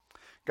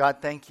God,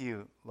 thank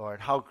you, Lord,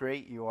 how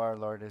great you are,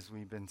 Lord, as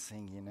we've been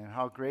singing, and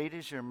how great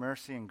is your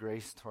mercy and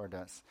grace toward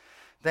us.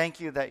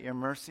 Thank you that your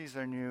mercies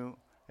are new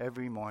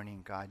every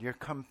morning, God. Your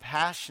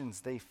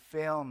compassions, they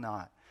fail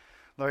not.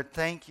 Lord,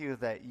 thank you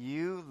that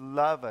you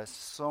love us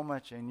so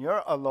much, and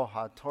your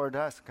aloha toward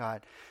us,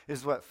 God,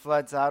 is what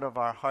floods out of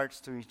our hearts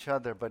to each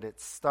other, but it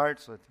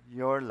starts with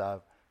your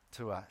love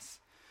to us.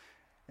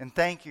 And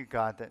thank you,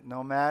 God, that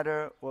no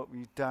matter what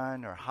we've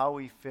done or how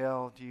we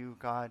failed you,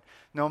 God,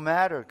 no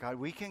matter, God,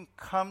 we can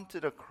come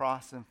to the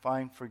cross and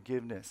find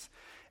forgiveness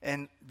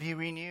and be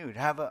renewed,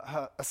 have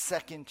a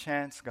second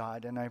chance,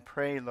 God. And I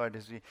pray, Lord,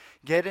 as we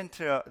get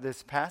into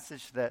this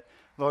passage that,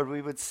 Lord,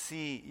 we would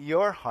see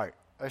your heart,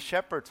 a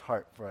shepherd's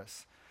heart for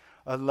us,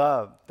 a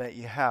love that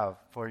you have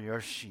for your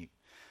sheep.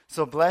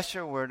 So bless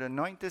your word,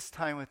 anoint this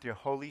time with your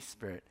Holy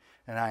Spirit,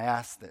 and I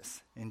ask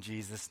this in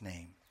Jesus'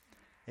 name.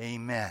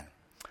 Amen.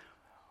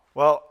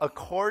 Well,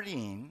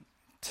 according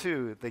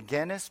to the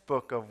Guinness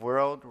Book of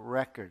World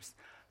Records,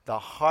 the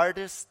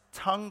hardest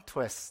tongue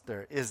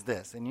twister is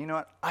this. And you know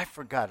what? I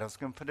forgot. I was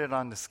going to put it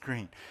on the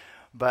screen.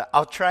 But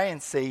I'll try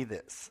and say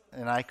this,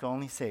 and I can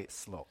only say it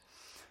slow.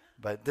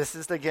 But this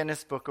is the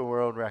Guinness Book of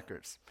World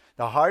Records.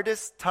 The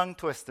hardest tongue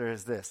twister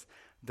is this.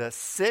 The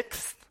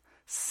sixth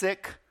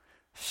sick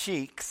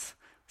sheep's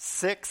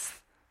sick.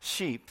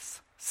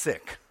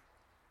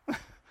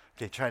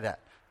 Okay, try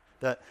that.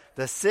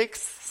 The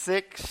sixth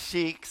sick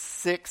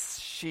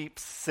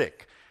sheep's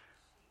sick.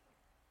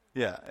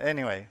 Yeah,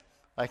 anyway,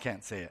 I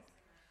can't say it.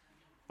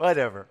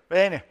 Whatever. But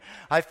anyway,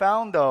 I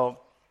found, though,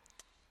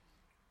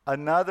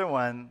 another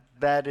one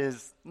that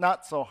is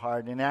not so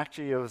hard. And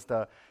actually, it was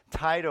the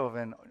title of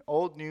an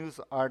old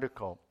news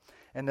article.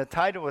 And the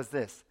title was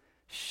this: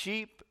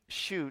 Sheep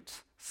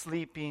Shoots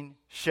Sleeping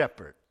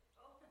Shepherd.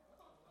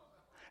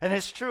 And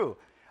it's true.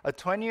 A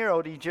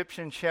 20-year-old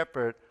Egyptian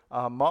shepherd,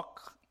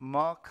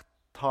 Mokhtar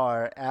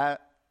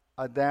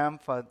Adam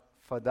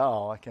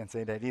Fadal, I can't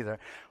say that either,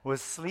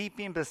 was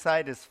sleeping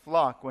beside his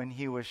flock when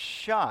he was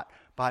shot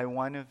by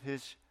one of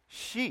his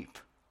sheep.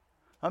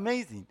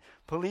 Amazing.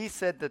 Police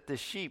said that the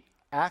sheep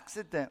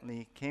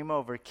accidentally came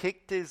over,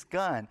 kicked his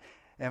gun,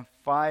 and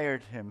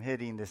fired him,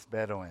 hitting this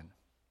Bedouin.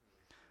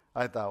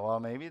 I thought, well,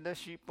 maybe the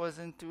sheep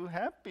wasn't too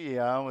happy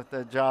with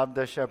the job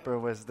the shepherd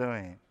was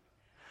doing.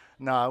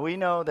 No, we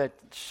know that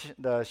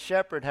the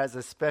shepherd has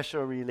a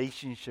special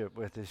relationship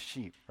with his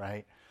sheep,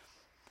 right?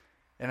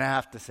 And I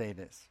have to say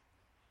this.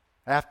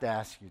 I have to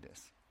ask you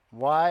this.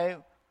 Why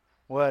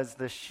was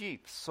the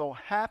sheep so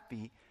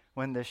happy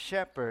when the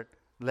shepherd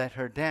let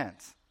her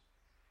dance?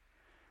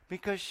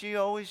 Because she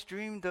always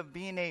dreamed of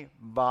being a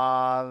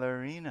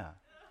ballerina.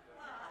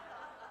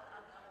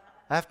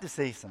 I have to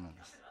say some of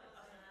this.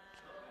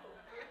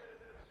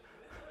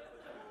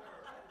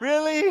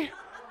 Really?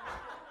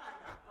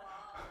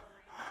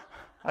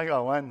 I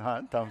got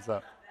one thumbs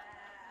up.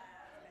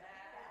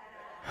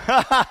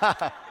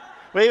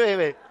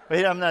 Wait,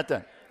 I'm not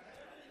done.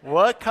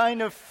 What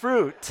kind of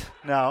fruit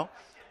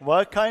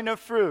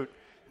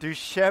do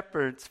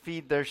shepherds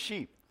feed their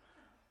sheep?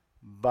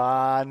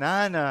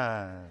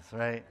 Bananas,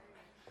 right?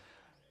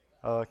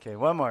 Okay,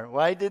 one more.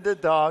 Why did the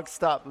dog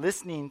stop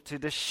listening to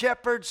the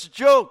shepherd's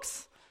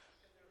jokes?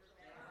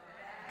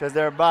 Because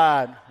they're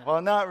bad.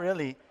 Well, not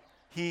really.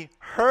 He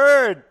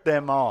heard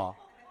them all.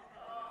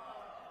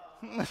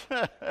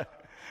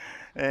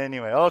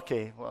 Anyway,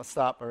 okay, well,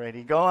 stop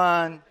already. Go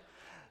on.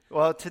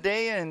 Well,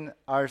 today in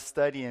our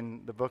study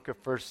in the book of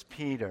 1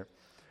 Peter,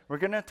 we're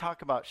going to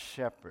talk about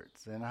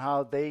shepherds and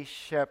how they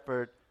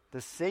shepherd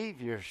the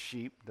Savior's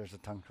sheep, there's a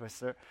tongue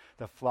twister,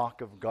 the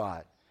flock of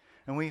God.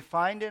 And we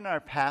find in our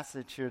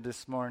passage here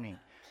this morning,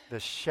 the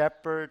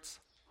shepherd's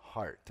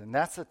heart. And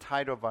that's the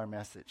title of our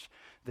message,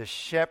 the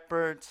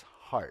shepherd's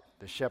heart,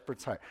 the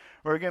shepherd's heart.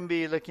 We're going to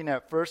be looking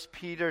at 1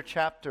 Peter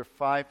chapter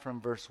 5 from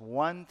verse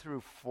 1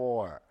 through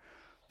 4.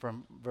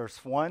 From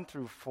verse 1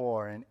 through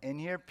 4. And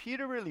here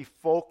Peter really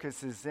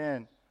focuses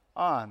in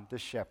on the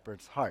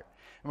shepherd's heart.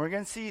 And we're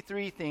going to see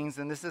three things,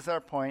 and this is our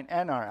point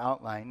and our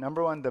outline.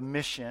 Number one, the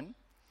mission.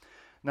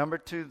 Number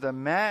two, the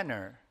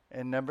manner.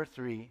 And number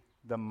three,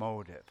 the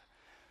motive.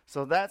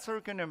 So that's what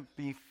we're going to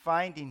be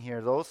finding here,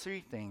 those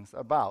three things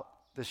about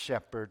the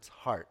shepherd's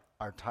heart.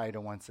 Our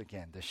title once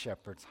again, the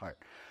shepherd's heart.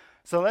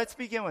 So let's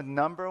begin with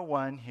number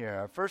one here.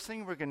 Our first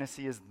thing we're going to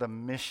see is the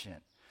mission.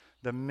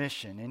 The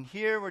mission. And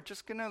here we're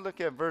just going to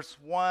look at verse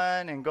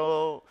 1 and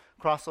go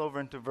cross over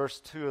into verse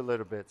 2 a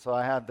little bit. So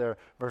I have there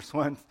verse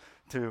 1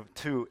 to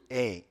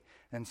 2a.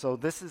 And so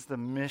this is the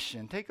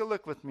mission. Take a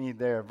look with me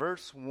there.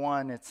 Verse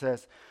 1, it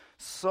says,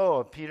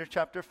 So, Peter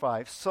chapter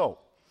 5, So,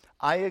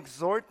 I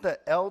exhort the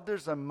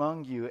elders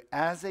among you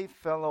as a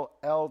fellow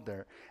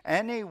elder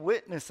and a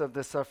witness of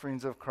the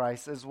sufferings of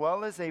Christ, as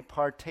well as a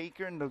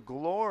partaker in the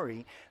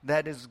glory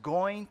that is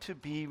going to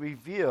be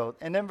revealed.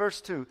 And then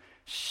verse 2,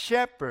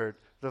 shepherd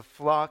the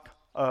flock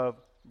of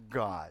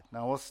God.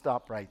 Now we'll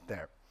stop right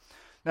there.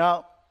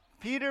 Now,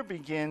 Peter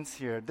begins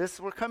here.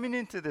 We're coming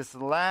into this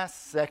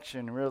last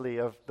section, really,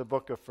 of the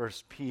book of 1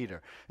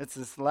 Peter. It's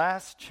this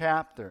last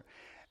chapter.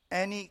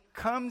 And he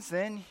comes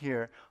in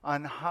here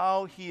on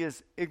how he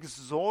is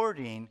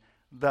exhorting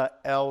the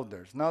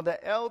elders. Now,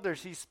 the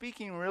elders, he's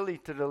speaking really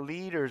to the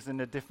leaders in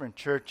the different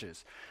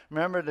churches.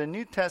 Remember, the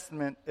New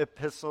Testament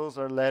epistles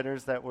or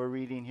letters that we're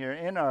reading here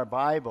in our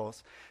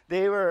Bibles,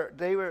 they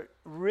were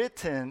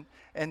written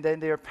and then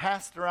they were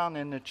passed around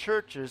in the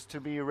churches to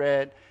be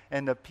read,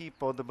 and the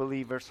people, the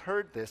believers,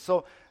 heard this.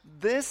 So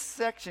this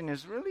section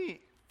is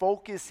really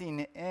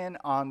focusing in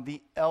on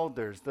the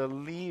elders, the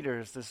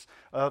leaders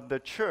of the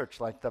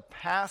church, like the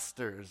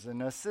pastors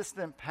and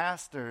assistant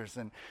pastors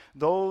and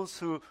those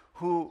who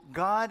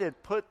God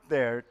had put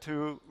there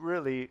to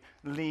really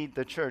lead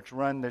the church,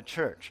 run the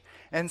church.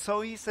 And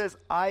so he says,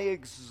 I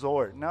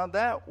exhort. Now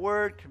that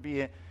word could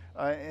be,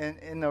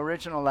 in the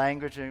original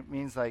language, it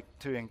means like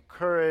to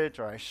encourage,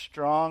 or I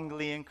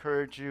strongly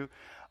encourage you.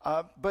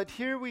 But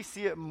here we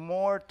see it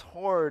more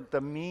toward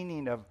the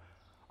meaning of,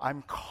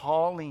 I'm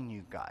calling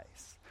you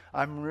guys.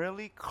 I'm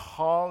really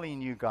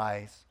calling you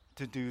guys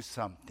to do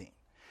something.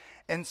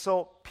 And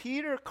so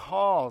Peter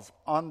calls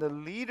on the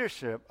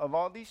leadership of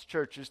all these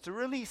churches to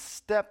really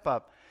step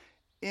up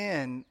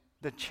in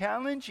the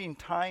challenging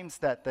times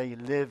that they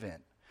live in.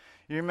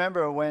 You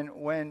remember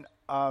when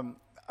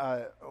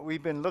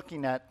we've been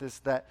looking at this,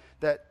 that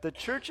the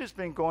church has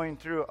been going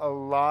through a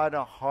lot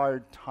of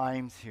hard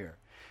times here.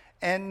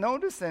 And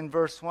notice in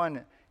verse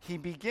 1, he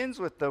begins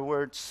with the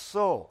word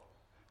so.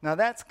 Now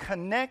that's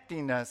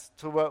connecting us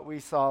to what we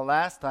saw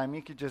last time.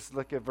 You could just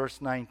look at verse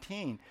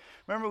 19.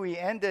 Remember, we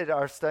ended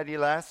our study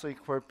last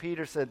week where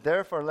Peter said,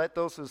 therefore let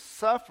those who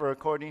suffer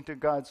according to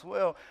God's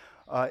will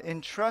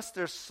entrust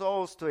their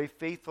souls to a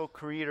faithful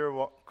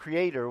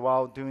creator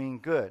while doing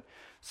good.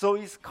 So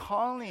he's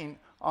calling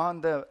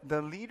on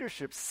the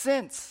leadership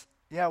since,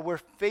 we're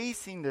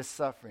facing this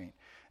suffering.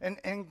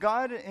 And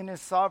God in his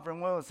sovereign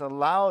will has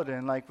allowed,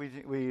 and like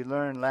we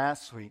learned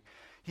last week,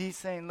 he's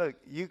saying, look,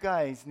 you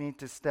guys need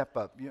to step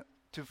up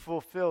to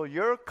fulfill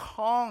your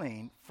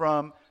calling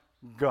from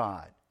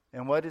God.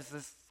 And what is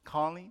this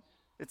calling?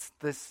 It's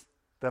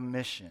the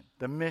mission.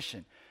 The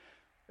mission.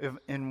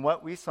 In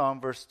what we saw in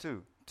verse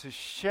 2, to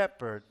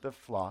shepherd the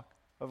flock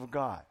of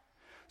God.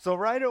 So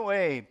right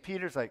away,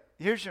 Peter's like,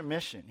 here's your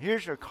mission.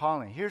 Here's your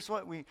calling. Here's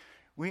what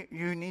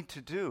you need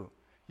to do.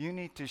 You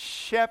need to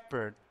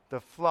shepherd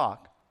the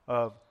flock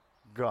of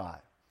God.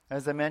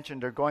 As I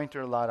mentioned, they're going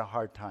through a lot of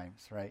hard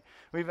times, right?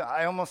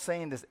 I almost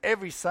saying this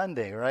every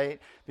Sunday,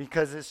 right?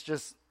 Because it's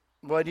just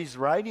what he's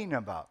writing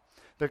about.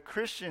 The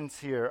Christians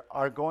here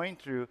are going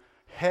through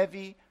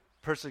heavy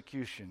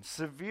persecution,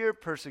 severe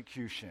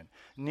persecution.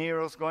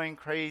 Nero's going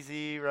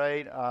crazy,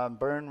 right?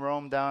 Burned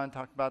Rome down,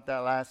 talked about that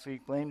last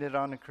week, blamed it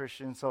on the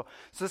Christians. So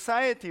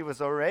society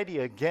was already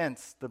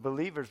against the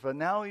believers, but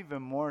now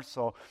even more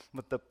so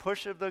with the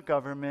push of the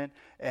government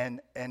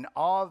and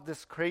all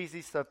this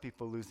crazy stuff,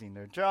 people losing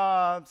their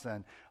jobs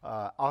and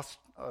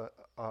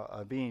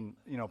being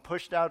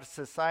pushed out of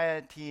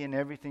society and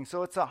everything.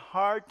 So it's a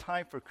hard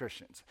time for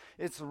Christians.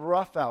 It's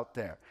rough out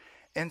there.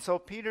 And so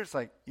Peter's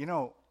like,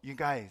 you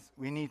guys,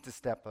 we need to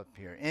step up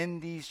here.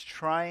 In these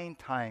trying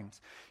times,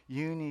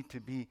 you need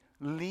to be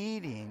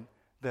leading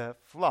the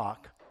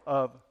flock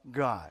of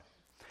God.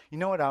 You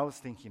know what I was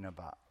thinking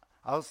about?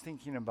 I was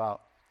thinking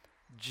about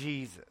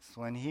Jesus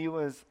when he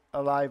was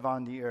alive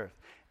on the earth.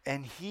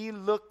 And he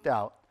looked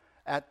out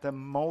at the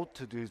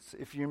multitudes.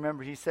 If you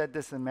remember, he said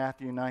this in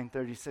Matthew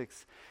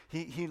 9:36.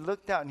 He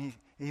looked out and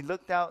he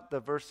looked out the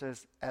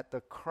verses at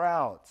the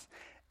crowds.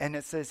 And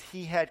it says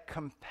he had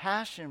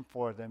compassion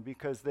for them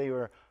because they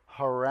were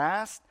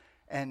harassed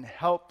and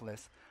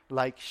helpless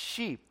like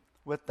sheep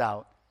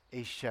without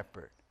a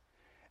shepherd.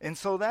 And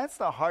so that's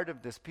the heart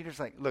of this. Peter's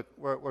like, look,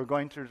 we're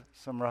going through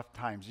some rough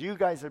times. You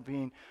guys are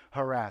being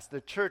harassed.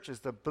 The churches,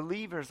 the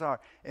believers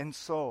are. And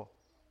so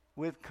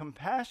with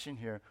compassion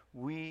here,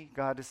 we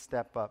got to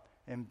step up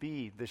and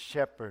be the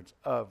shepherds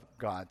of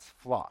God's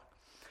flock.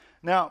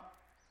 Now,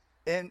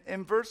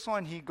 in verse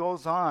 1, he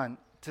goes on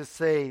to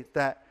say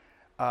that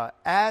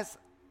as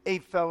a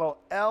fellow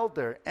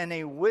elder and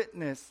a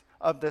witness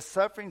of the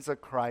sufferings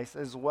of Christ,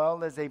 as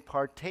well as a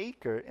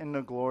partaker in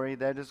the glory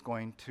that is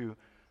going to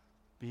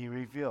be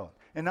revealed.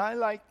 And I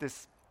like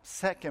this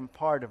second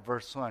part of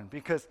verse 1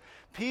 because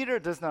Peter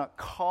does not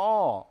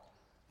call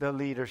the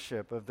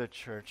leadership of the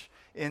church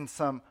in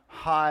some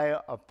high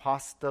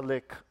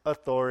apostolic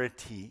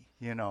authority,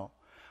 I know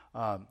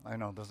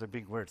those are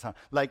big words, huh?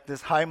 Like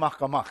this high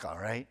makamaka,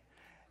 right?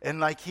 And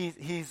like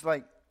he's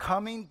like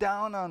coming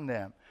down on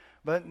them.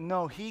 But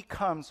no, he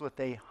comes with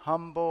a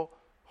humble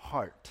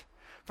heart.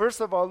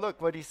 First of all,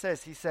 look what he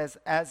says. He says,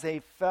 as a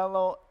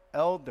fellow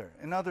elder.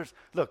 In others,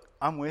 look,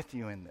 I'm with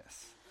you in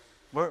this.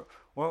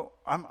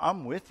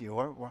 I'm with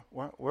you.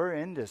 We're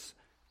in this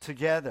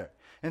together.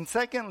 And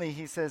secondly,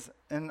 he says,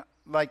 and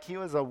like he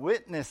was a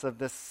witness of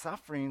the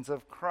sufferings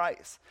of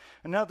Christ.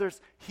 In others,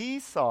 he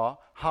saw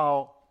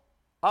how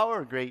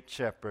our great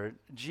shepherd,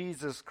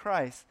 Jesus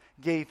Christ,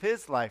 gave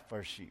his life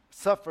for sheep,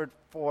 suffered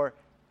for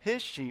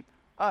his sheep,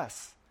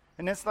 us.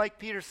 And it's like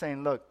Peter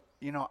saying, look,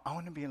 I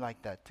want to be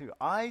like that too.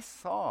 I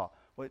saw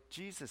what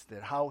Jesus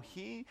did, how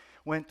he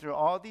went through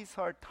all these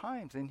hard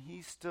times and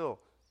he still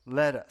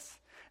led us.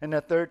 And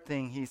the third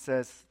thing he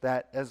says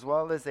that as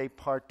well as a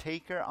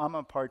partaker, I'm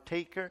a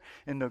partaker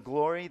in the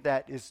glory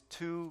that is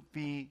to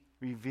be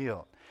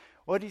revealed.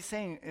 What he's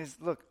saying is,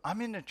 look,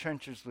 I'm in the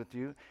trenches with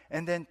you,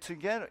 and then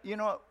together,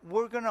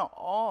 we're going to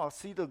all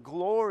see the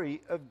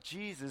glory of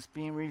Jesus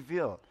being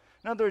revealed.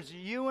 In other words,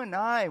 you and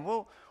I,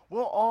 we'll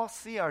all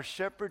see our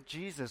shepherd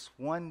Jesus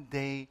one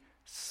day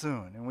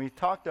soon. And we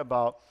talked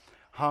about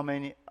how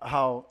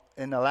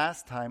in the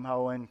last time,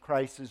 how when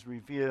Christ is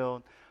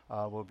revealed,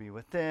 we'll be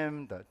with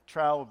him, the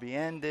trial will be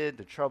ended,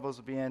 the troubles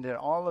will be ended,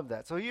 all of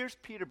that. So here's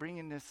Peter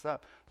bringing this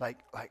up,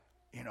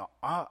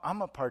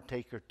 I'm a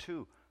partaker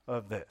too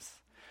of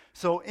this.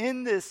 So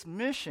in this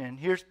mission,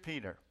 here's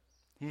Peter.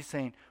 He's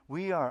saying,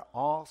 we are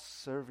all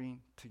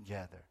serving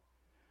together.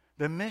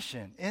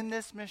 In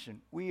this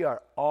mission, we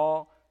are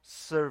all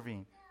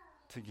serving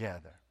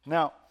together.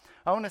 Now,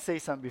 I want to say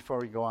something before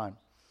we go on.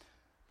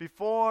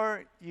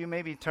 Before you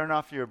maybe turn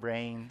off your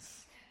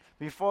brains,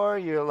 before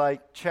you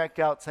check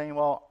out saying,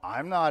 well,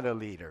 I'm not a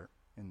leader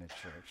in the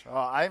church.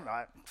 Oh,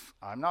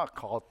 I'm not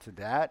called to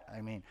that.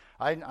 I mean,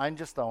 I'm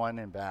just the one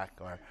in back,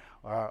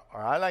 or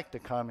I like to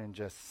come and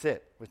just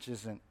sit, which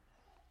isn't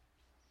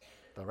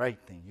the right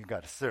thing. You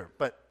got to serve,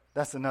 but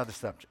that's another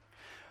subject.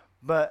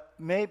 But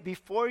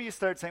before you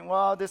start saying,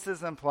 well, this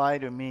doesn't apply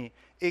to me,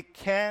 it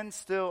can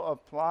still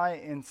apply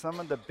in some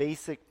of the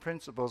basic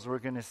principles we're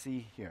going to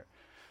see here.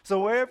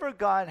 So wherever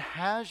God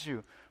has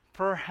you,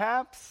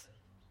 perhaps,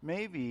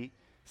 maybe,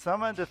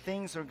 some of the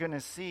things we're going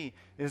to see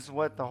is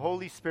what the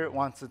Holy Spirit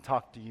wants to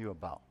talk to you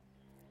about.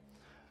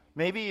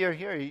 Maybe you're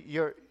here,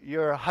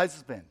 you're a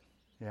husband,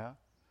 yeah?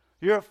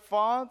 You're a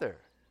father.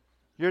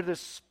 You're the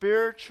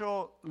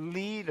spiritual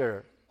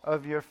leader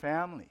of your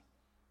family.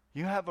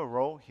 You have a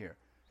role here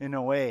in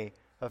a way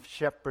of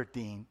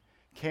shepherding,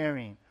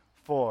 caring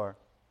for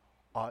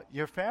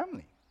your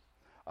family.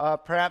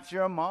 Perhaps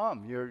you're a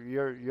mom.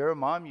 You're a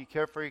mom. You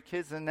care for your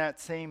kids in that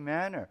same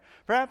manner.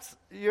 Perhaps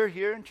you're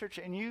here in church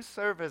and you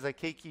serve as a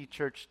Keiki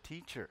church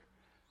teacher.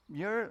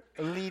 You're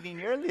leading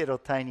your little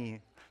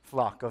tiny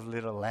flock of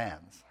little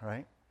lambs,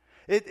 right?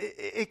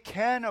 It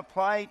can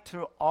apply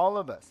to all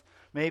of us.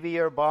 Maybe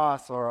you're a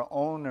boss or an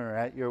owner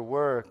at your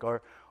work,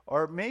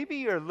 or maybe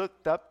you're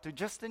looked up to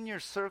just in your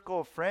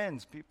circle of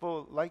friends.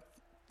 People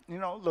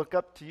look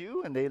up to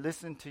you and they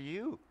listen to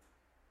you.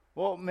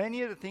 Well,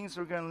 many of the things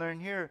we're going to learn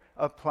here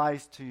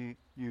applies to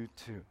you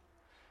too.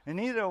 And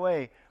either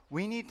way,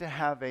 we need to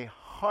have a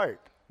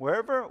heart,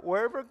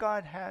 wherever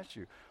God has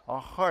you, a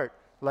heart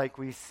like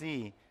we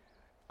see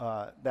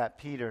that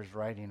Peter's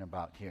writing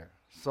about here.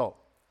 So,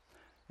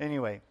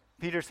 anyway,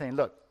 Peter's saying,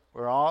 look,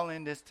 we're all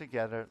in this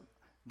together.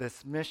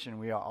 This mission,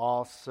 we are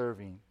all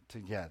serving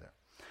together.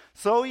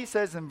 So he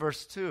says in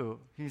verse 2,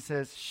 he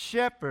says,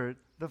 shepherd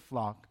the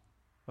flock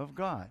of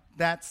God.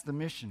 That's the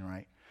mission,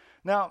 right?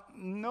 Now,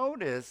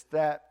 notice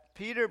that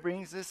Peter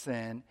brings this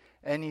in,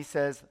 and he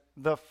says,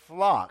 the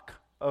flock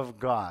of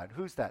God.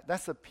 Who's that?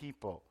 That's the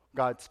people,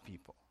 God's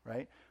people,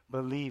 right?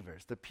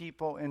 Believers, the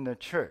people in the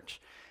church.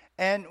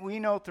 And we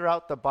know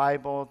throughout the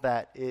Bible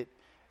that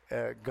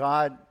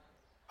God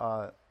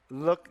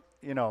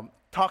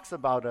talks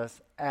about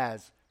us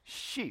as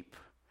sheep.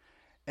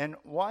 And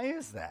why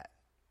is that?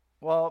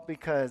 Well,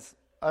 because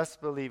us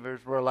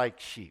believers, we're like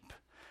sheep.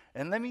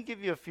 And let me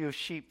give you a few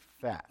sheep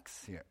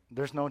facts here.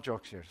 There's no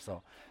jokes here,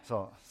 so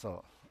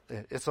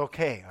it's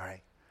okay, all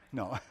right?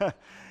 No.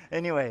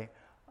 Anyway,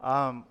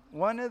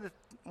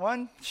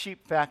 one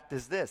sheep fact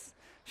is this.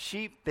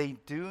 Sheep, they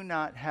do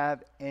not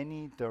have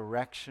any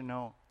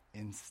directional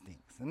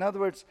instincts. In other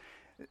words,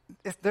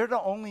 they're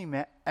the only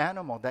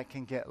animal that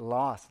can get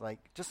lost,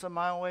 just a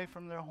mile away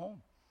from their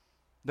home.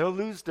 They'll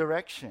lose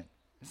direction.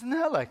 Isn't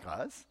that like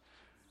us?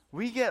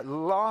 We get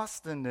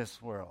lost in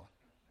this world.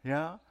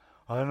 Yeah?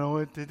 I don't know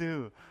what to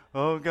do.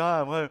 Oh,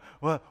 God,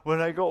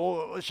 when I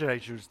go, should I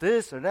choose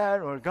this or that?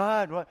 Or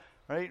God, what?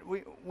 Right?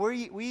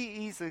 We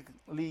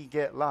easily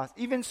get lost.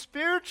 Even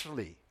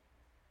spiritually,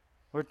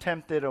 we're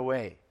tempted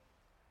away.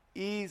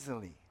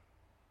 Easily.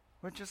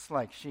 We're just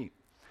like sheep.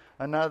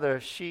 Another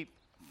sheep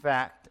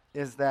fact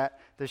is that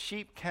the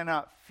sheep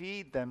cannot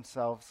feed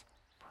themselves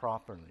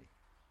properly.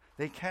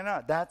 They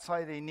cannot. That's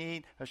why they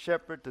need a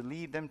shepherd to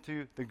lead them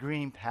to the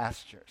green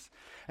pastures.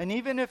 And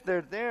even if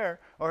they're there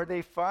or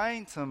they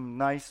find some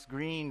nice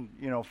green,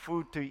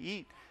 food to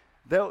eat,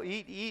 they'll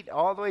eat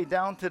all the way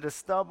down to the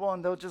stubble,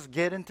 and they'll just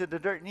get into the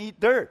dirt and eat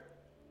dirt.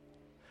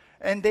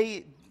 And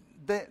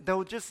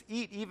they'll just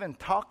eat even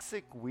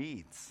toxic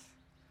weeds.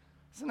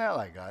 Isn't that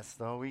like us,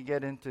 though? We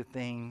get into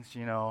things,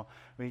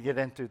 we get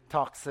into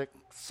toxic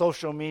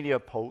social media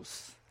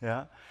posts,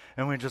 yeah?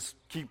 And we just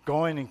keep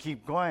going,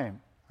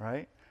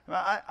 right?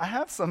 I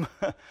have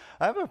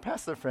I have a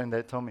pastor friend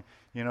that told me,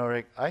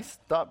 Rick, I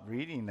stopped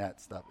reading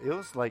that stuff. It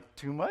was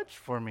too much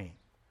for me.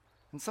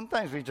 And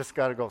sometimes we just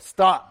got to go,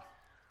 stop.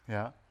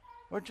 Yeah?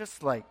 We're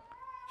just like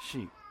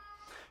sheep.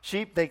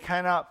 Sheep, they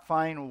cannot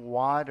find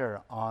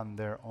water on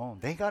their own.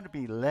 They got to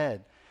be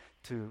led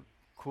to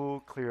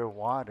cool, clear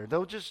water.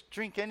 They'll just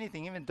drink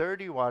anything, even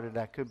dirty water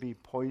that could be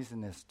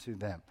poisonous to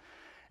them.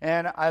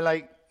 And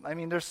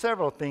there's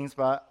several things,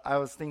 but I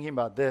was thinking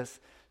about this.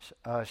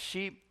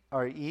 Sheep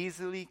are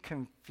easily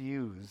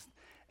confused,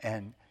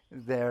 and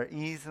they're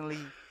easily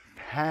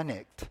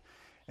panicked,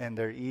 and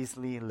they're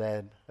easily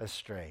led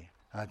astray.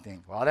 I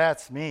think, well,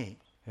 that's me.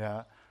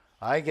 Yeah,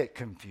 I get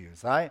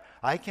confused. I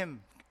can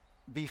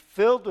be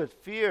filled with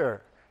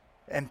fear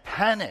and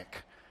panic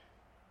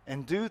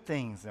and do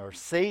things or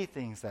say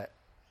things that,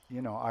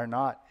 are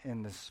not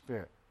in the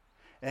Spirit.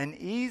 And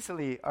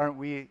easily, aren't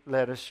we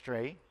led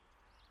astray?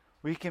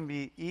 We can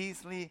be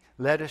easily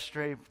led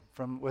astray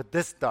with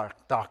this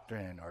dark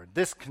doctrine or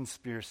this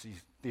conspiracy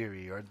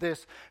theory or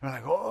this. And we're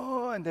like,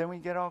 oh, and then we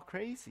get all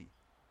crazy.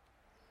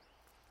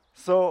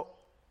 So,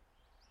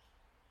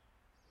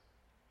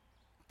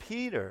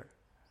 Peter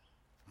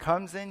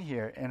comes in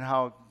here and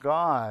how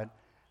God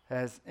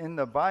has, in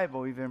the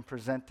Bible, even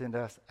presented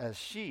us as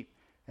sheep.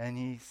 And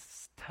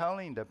he's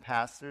telling the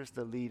pastors,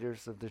 the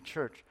leaders of the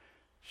church,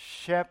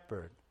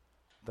 shepherd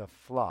the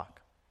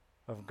flock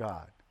of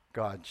God,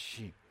 God's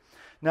sheep.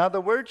 Now,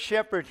 the word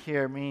shepherd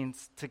here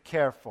means to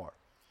care for,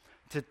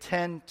 to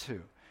tend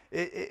to.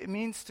 It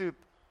means to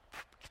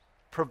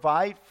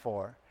provide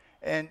for,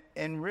 and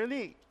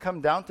really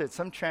come down to it.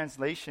 Some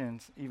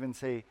translations even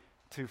say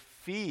to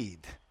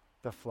feed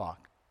the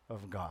flock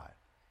of God.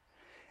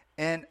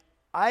 And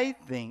I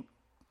think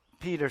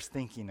Peter's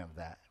thinking of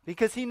that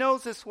because he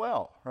knows this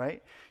well,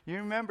 right? You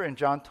remember in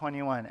John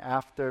 21,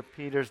 after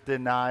Peter's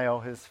denial,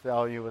 his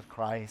failure with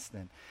Christ,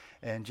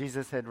 and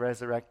Jesus had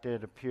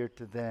resurrected, appeared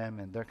to them,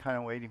 and they're kind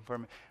of waiting for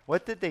him.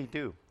 What did they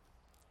do?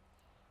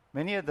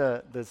 Many of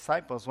the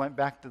disciples went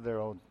back to their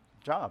old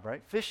job,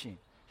 right? Fishing.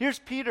 Here's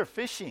Peter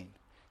fishing.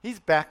 He's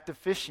back to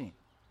fishing.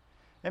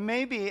 And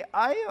maybe,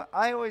 I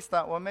always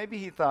thought, well, maybe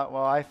he thought,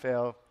 well, I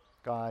failed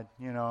God,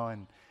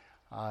 and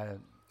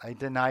I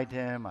denied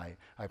him.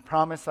 I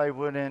promised I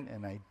wouldn't,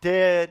 and I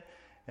did.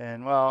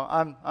 And, well,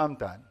 I'm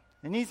done.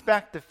 And he's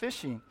back to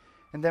fishing.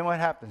 And then what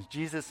happens?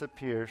 Jesus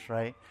appears,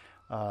 right?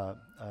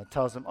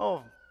 Tells him,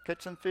 oh,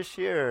 catch some fish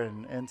here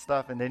and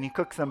stuff. And then he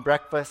cooks some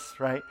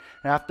breakfast, right?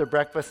 And after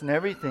breakfast and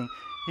everything,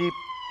 he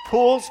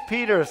pulls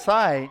Peter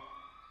aside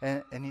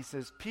and he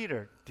says,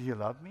 Peter, do you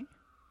love me?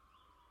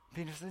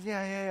 Peter says,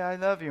 yeah, I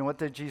love you. And what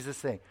did Jesus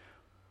say?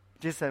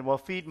 Jesus said, well,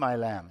 feed my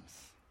lambs.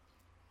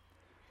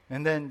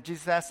 And then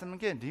Jesus asked him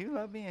again, do you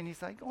love me? And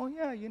he's like, oh,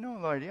 yeah,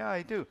 Lord, yeah,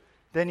 I do.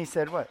 Then he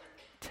said what?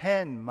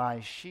 Tend my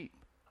sheep.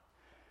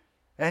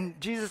 And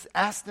Jesus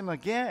asked him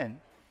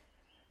again,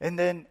 and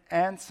then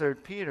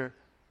answered Peter,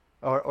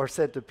 or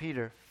said to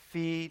Peter,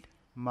 feed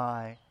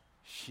my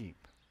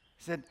sheep.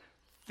 He said,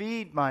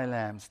 feed my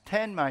lambs,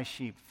 tend my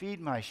sheep,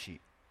 feed my sheep.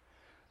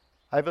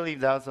 I believe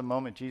that was the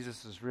moment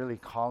Jesus was really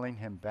calling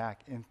him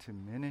back into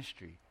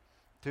ministry,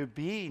 to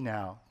be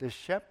now the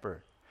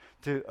shepherd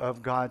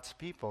of God's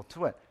people. To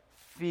what?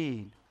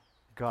 Feed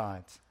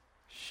God's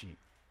sheep.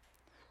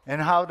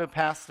 And how do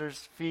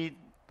pastors feed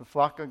the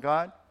flock of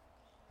God?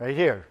 Right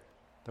here,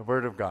 the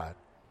Word of God.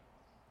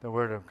 The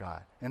Word of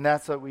God. And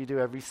that's what we do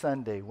every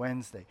Sunday,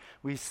 Wednesday.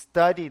 We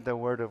study the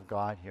Word of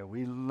God here.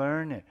 We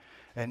learn it.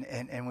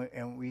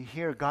 And we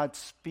hear God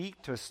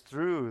speak to us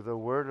through the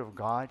Word of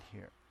God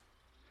here.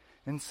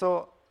 And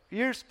so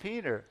here's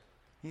Peter.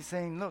 He's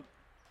saying, look,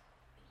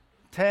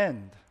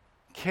 tend,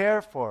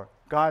 care for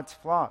God's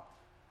flock.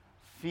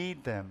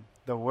 Feed them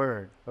the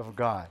Word of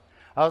God.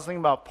 I was thinking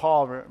about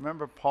Paul.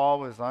 Remember, Paul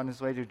was on his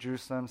way to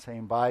Jerusalem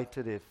saying bye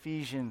to the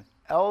Ephesian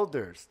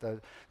elders,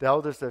 the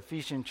elders of the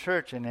Ephesian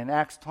church. And in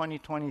Acts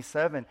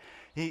 20:27,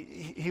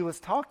 he was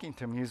talking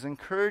to them. He was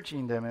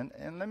encouraging them.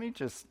 And let me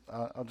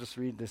I'll just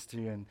read this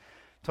to you. In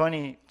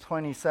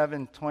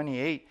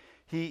 27:28,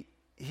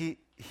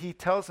 he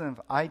tells them,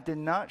 I did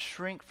not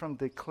shrink from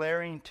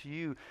declaring to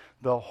you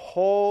the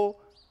whole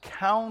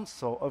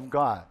counsel of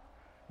God.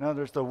 Now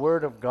there's the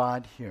Word of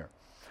God here.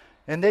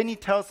 And then he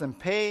tells them,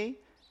 pay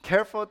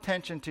careful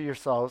attention to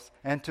yourselves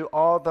and to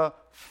all the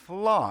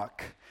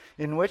flock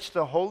in which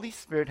the Holy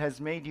Spirit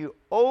has made you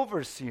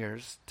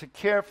overseers to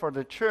care for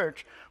the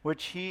church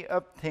which he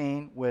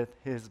obtained with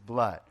his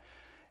blood.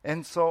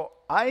 And so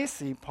I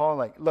see Paul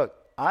like, look,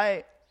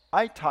 I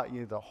taught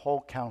you the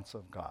whole counsel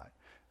of God.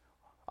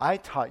 I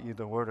taught you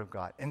the Word of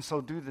God. And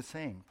so do the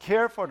same.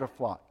 Care for the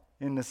flock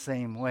in the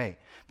same way.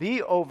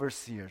 Be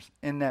overseers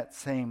in that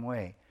same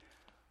way.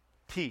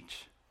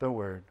 Teach the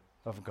Word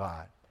of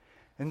God.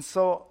 And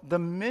so the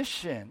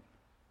mission,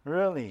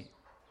 really,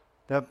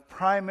 the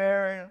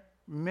primary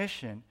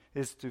mission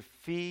is to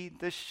feed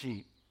the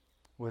sheep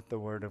with the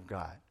Word of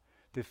God.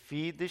 To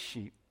feed the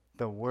sheep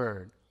the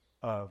Word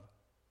of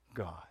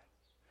God.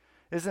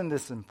 Isn't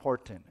this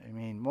important? I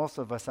mean, most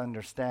of us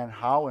understand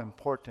how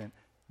important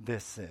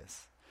this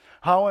is.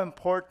 How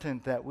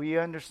important that we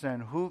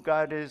understand who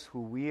God is,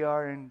 who we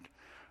are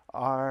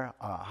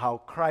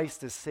how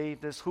Christ has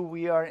saved us, who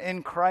we are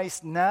in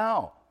Christ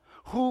now,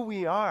 who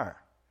we are.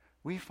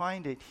 We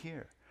find it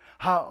here.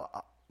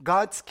 How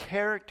God's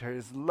character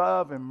is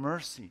love and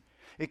mercy.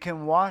 It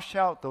can wash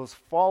out those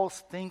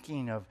false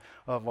thinking of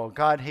well,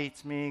 God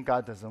hates me,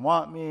 God doesn't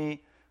want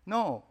me.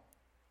 No.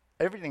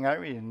 Everything I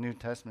read in the New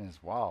Testament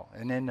is wow.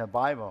 And in the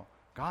Bible,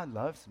 God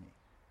loves me.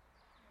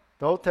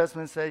 The Old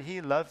Testament said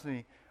he loves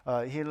me.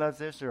 He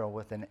loves Israel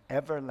with an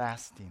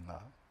everlasting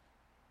love.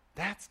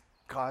 That's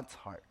God's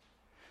heart.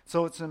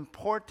 So it's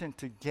important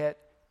to get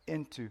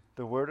into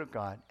the Word of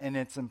God. And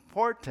it's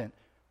important,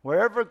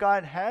 wherever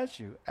God has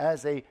you,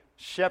 as a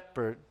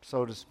shepherd,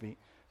 so to speak,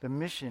 the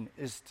mission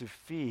is to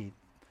feed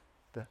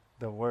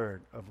the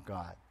Word of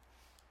God,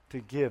 to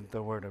give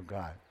the Word of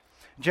God.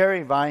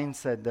 Jerry Vine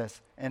said this: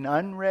 an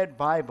unread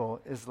Bible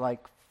is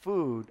like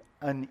food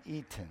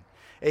uneaten,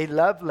 a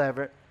love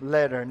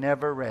letter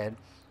never read,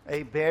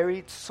 a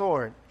buried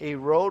sword, a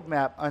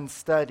roadmap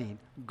unstudied,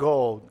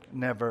 gold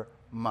never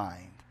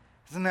mined.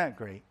 Isn't that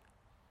great?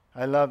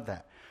 I love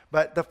that.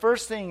 But the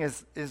first thing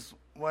is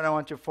what I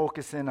want you to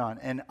focus in on.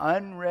 An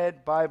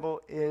unread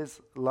Bible is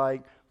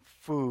like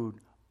food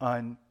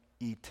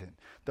uneaten.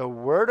 The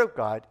Word of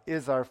God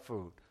is our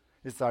food.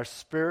 It's our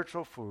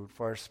spiritual food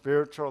for our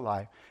spiritual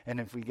life. And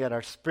if we get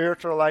our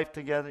spiritual life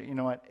together, you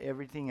know what?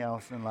 Everything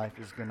else in life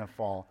is going to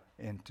fall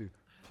into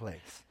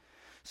place.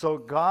 So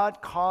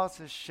God calls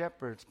his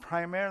shepherds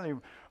primarily,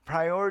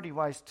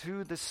 priority-wise,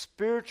 to the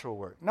spiritual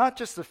work. Not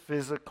just the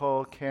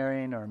physical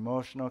caring or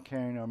emotional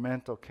caring or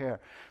mental care.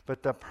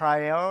 But the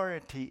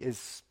priority is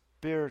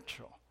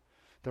spiritual.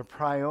 The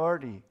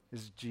priority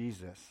is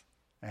Jesus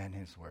and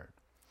his word.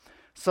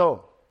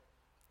 So,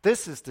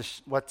 this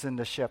is what's in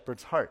the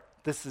shepherd's heart.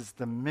 This is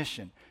the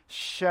mission.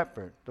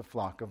 Shepherd the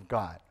flock of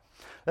God.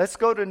 Let's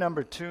go to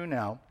number 2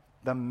 now.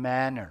 The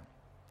manner.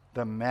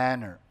 The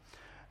manner.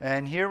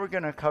 And here we're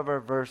going to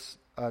cover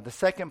the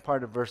second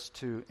part of verse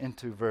 2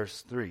 into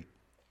verse 3.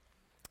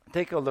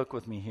 Take a look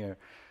with me here.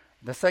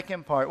 The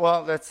second part,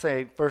 well, let's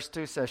say verse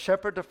 2 says,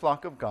 shepherd the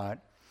flock of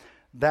God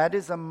that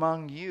is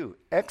among you,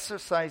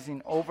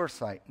 exercising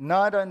oversight,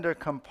 not under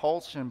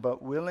compulsion,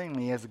 but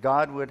willingly, as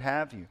God would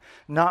have you,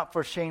 not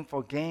for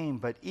shameful gain,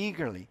 but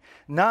eagerly,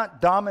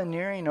 not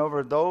domineering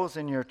over those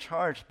in your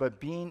charge, but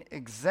being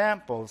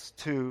examples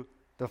to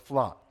the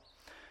flock.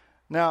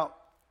 Now,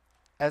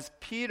 as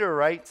Peter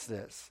writes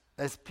this,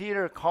 as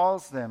Peter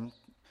calls them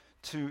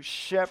to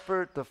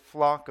shepherd the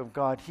flock of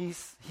God,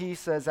 he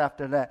says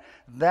after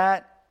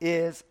that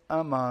is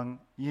among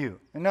you.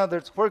 In other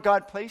words, where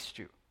God placed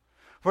you,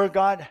 where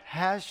God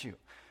has you.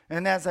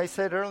 And as I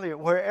said earlier,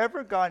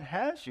 wherever God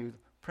has you,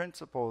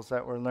 principles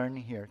that we're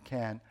learning here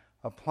can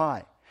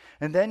apply.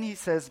 And then he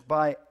says,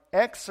 by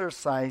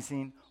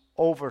exercising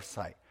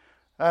oversight.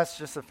 That's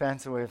just a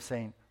fancy way of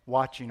saying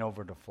watching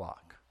over the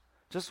flock.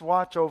 Just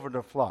watch over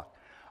the flock.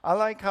 I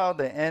like how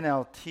the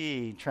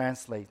NLT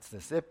translates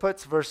this. It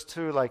puts verse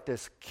 2 like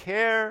this: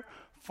 care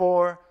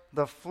for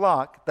the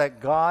flock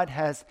that God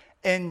has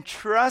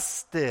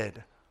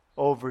entrusted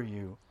over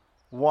you.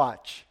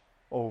 Watch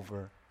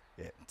over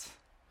it.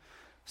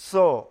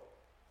 So,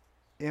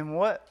 in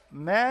what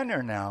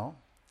manner now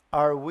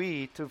are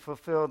we to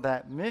fulfill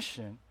that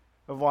mission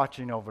of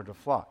watching over the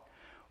flock?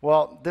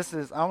 Well,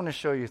 I want to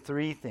show you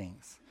 3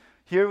 things.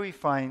 Here we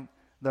find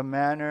the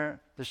manner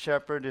the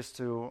shepherd is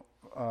to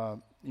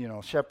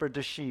shepherd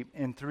the sheep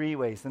in 3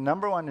 ways. The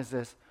number 1 is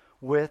this: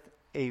 with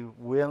a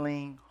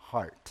willing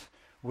heart.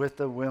 With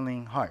a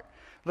willing heart.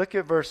 Look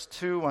at verse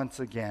 2 once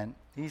again.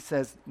 He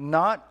says,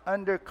 not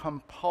under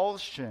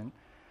compulsion,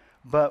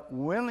 but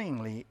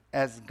willingly,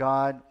 as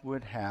God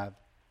would have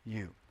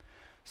you.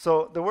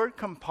 So the word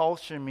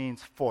compulsion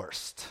means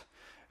forced.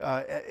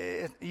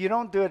 You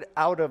don't do it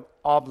out of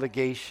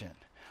obligation.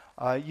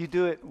 You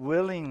do it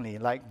willingly,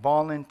 like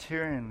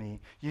voluntarily.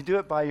 You do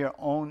it by your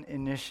own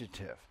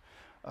initiative.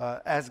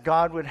 As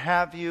God would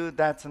have you,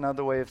 that's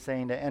another way of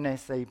saying the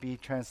NSAB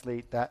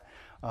translate that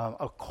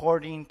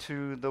according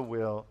to the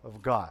will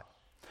of God.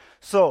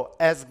 So,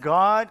 as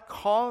God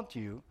called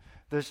you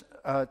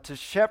to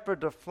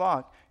shepherd the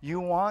flock, you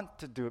want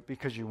to do it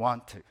because you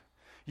want to.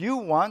 You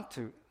want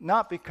to,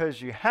 not because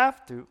you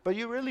have to, but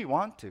you really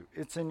want to.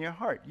 It's in your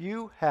heart.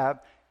 You have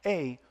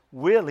a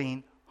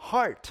willing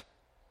heart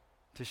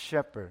to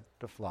shepherd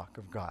the flock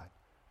of God.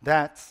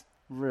 That's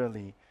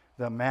really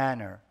the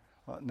manner,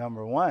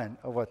 number 1,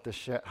 of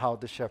how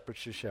the shepherd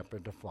should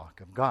shepherd the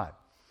flock of God.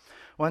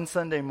 One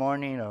Sunday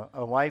morning,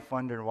 a wife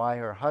wondered why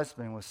her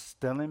husband was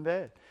still in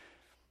bed.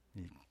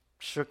 He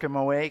shook him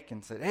awake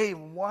and said, hey,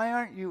 why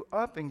aren't you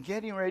up and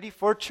getting ready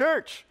for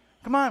church?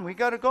 Come on, we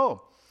got to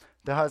go.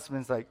 The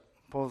husband's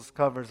pulls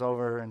covers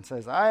over and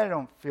says, I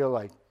don't feel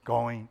like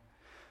going.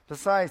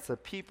 Besides, the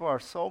people are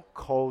so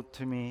cold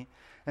to me,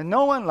 and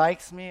no one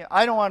likes me.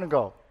 I don't want to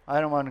go.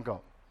 I don't want to go.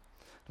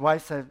 The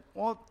wife said,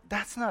 well,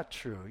 that's not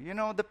true. You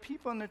know, the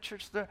people in the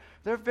church,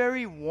 they're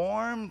very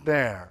warm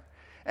there.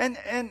 And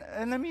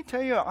let me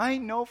tell you, I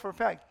know for a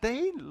fact,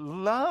 they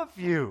love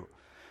you.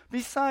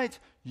 Besides,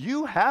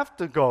 you have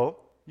to go.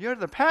 You're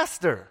the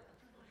pastor.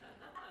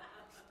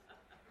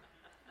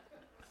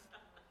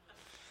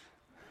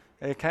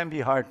 It can be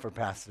hard for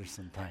pastors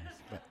sometimes,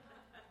 but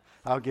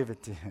I'll give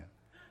it to him.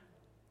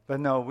 But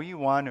no, we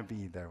want to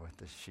be there with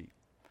the sheep.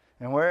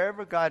 And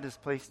wherever God has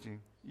placed you,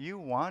 you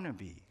want to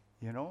be,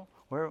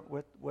 where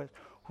with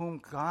whom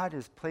God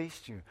has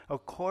placed you.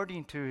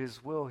 According to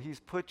his will, he's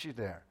put you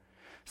there.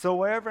 So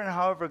wherever and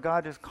however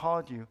God has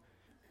called you,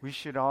 we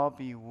should all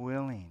be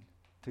willing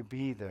to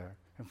be there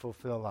and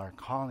fulfill our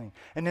calling.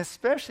 And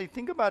especially,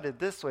 think about it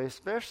this way,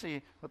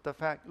 especially with the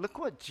fact, look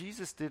what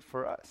Jesus did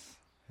for us.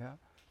 Yeah?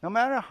 No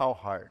matter how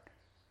hard,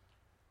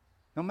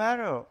 no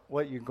matter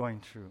what you're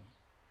going through,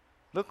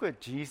 look what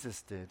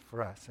Jesus did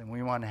for us, and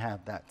we want to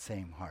have that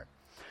same heart.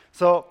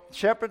 So,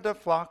 shepherd the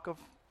flock of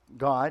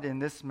God in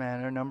this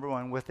manner, number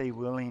one, with a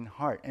willing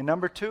heart. And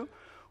number two,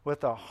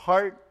 with a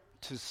heart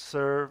to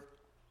serve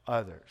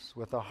others.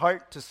 With a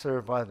heart to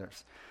serve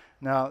others.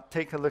 Now,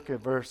 take a look at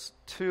verse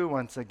 2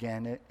 once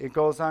again. It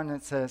goes on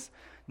and says,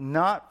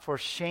 not for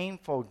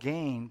shameful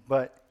gain,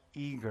 but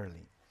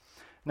eagerly.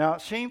 Now,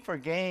 shameful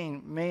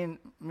gain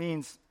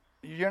means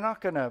you're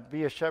not going to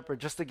be a shepherd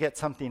just to get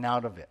something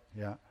out of it,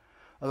 yeah?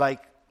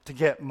 Like to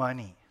get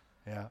money,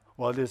 yeah?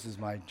 Well, this is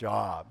my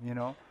job,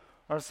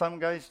 Or some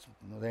guys,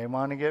 they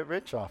want to get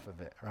rich off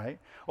of it, right?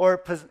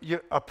 Or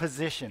a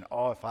position.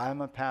 Oh, if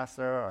I'm a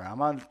pastor or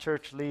I'm a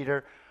church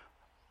leader,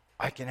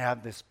 I can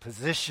have this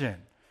position.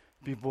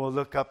 People will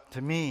look up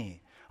to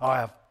me. Oh, I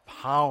have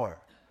power.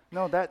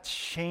 No, that's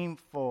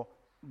shameful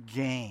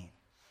gain.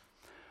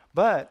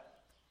 But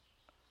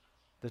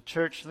the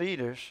church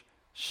leaders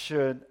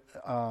should,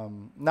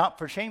 not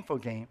for shameful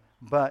gain,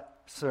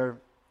 but serve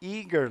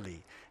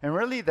eagerly. And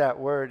really that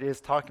word is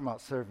talking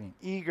about serving.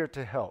 Eager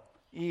to help.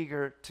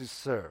 Eager to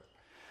serve.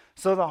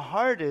 So the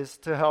heart is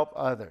to help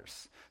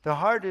others. The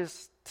heart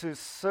is to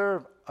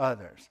serve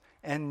others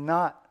and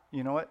not,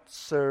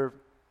 serve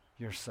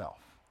yourself.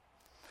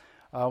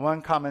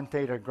 One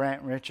commentator,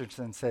 Grant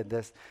Richardson, said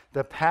this: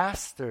 the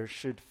pastor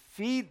should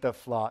feed the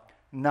flock,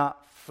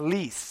 not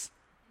fleece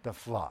the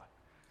flock.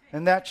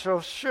 And that's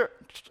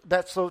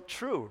so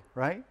true,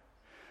 right?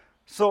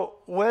 So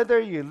whether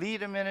you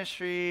lead a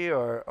ministry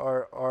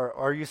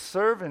or you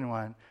serve in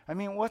one,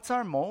 what's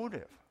our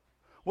motive?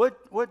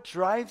 What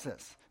drives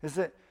us? Is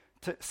it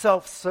to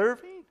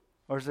self-serving,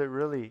 or is it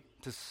really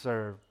to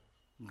serve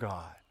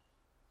God?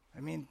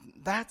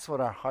 That's what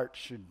our heart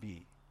should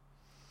be.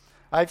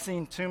 I've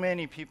seen too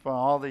many people in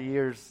all the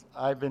years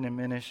I've been in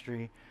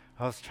ministry.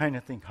 I was trying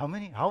to think, how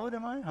old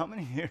am I? How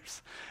many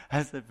years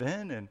has it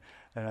been? And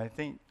I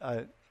think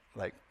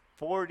like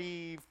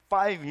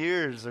 45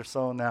 years or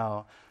so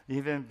now.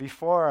 Even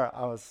before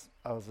I was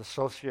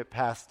associate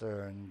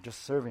pastor and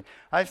just serving,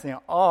 I've seen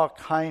all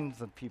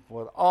kinds of people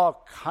with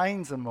all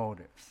kinds of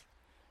motives.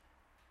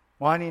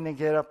 Wanting to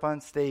get up on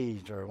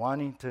stage, or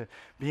wanting to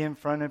be in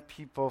front of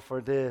people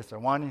for this, or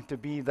wanting to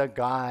be the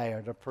guy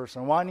or the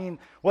person, wanting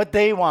what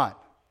they want,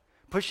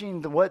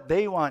 pushing what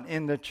they want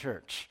in the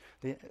church.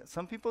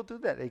 Some people do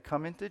that. They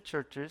come into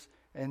churches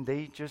and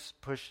they just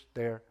push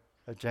their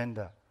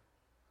agenda.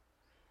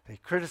 They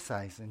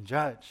criticize and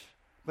judge,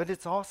 but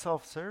it's all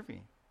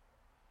self-serving.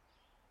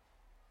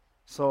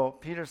 So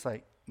Peter's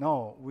like,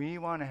 no, we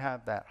want to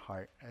have that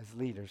heart as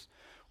leaders,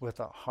 with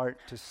a heart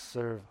to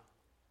serve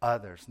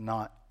others,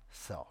 not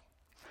self.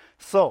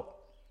 So,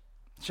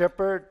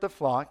 shepherd the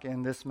flock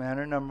in this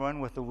manner, number one,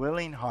 with a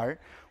willing heart,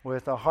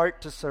 with a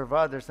heart to serve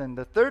others. And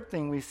the third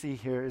thing we see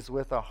here is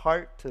with a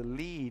heart to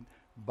lead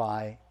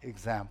by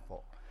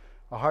example.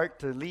 A heart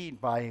to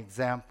lead by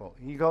example.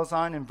 He goes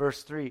on in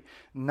verse 3,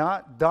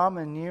 not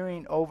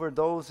domineering over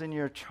those in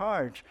your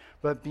charge,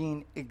 but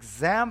being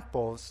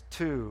examples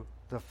to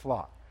the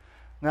flock.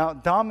 Now,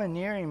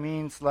 domineering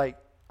means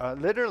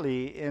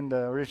literally in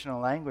the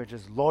original language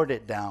is lord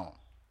it down,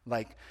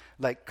 like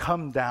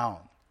come down,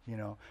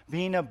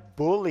 being a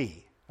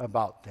bully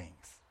about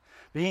things,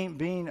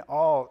 being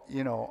all,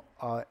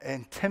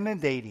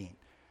 intimidating.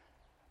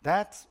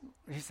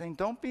 He's saying,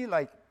 don't be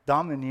like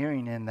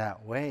domineering in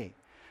that way,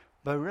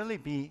 but really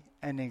be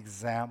an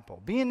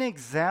example. Be an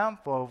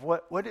example of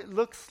what it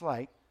looks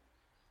like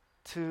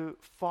to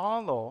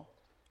follow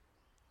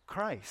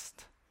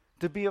Christ,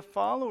 to be a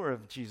follower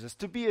of Jesus,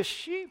 to be a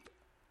sheep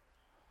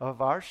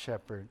of our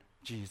shepherd,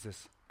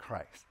 Jesus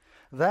Christ.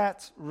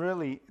 That's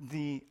really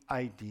the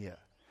idea.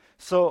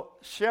 So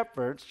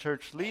shepherds,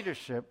 church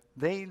leadership,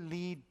 they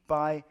lead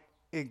by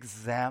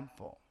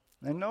example.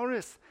 And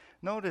notice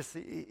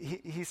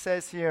he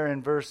says here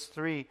in verse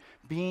 3,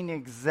 being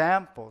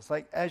examples.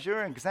 Like as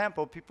your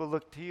example, people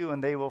look to you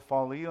and they will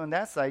follow you. And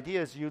that's the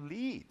idea, is you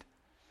lead.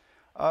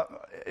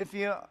 If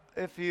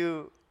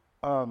you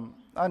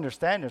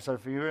understand this, or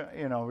if you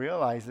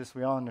realize this,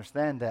 we all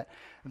understand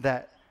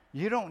that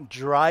you don't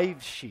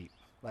drive sheep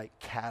like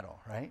cattle,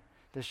 right?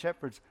 The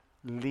shepherds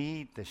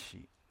lead the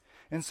sheep.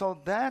 And so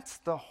that's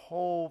the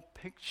whole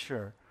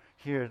picture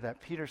here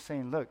that Peter's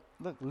saying, look,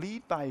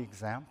 lead by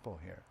example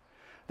here.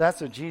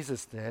 That's what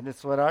Jesus did.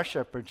 It's what our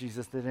shepherd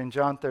Jesus did. In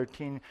John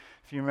 13,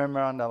 if you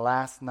remember, on the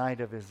last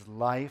night of his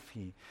life,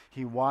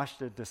 he washed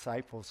the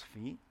disciples'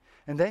 feet.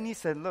 And then he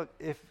said, look,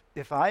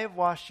 if I have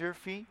washed your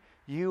feet,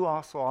 you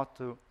also ought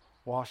to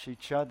wash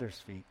each other's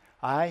feet.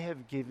 I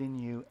have given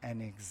you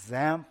an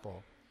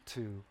example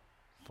to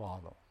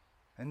follow.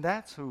 And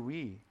that's who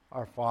we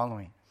are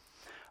following.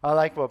 I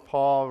like what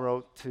Paul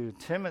wrote to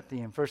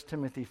Timothy in 1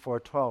 Timothy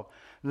 4:12.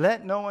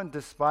 Let no one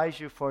despise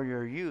you for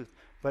your youth,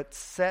 but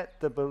set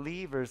the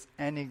believers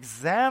an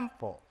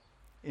example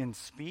in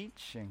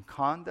speech, in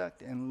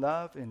conduct, in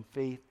love, in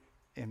faith,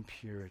 in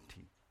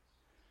purity.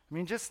 I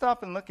mean, just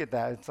stop and look at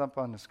that. It's up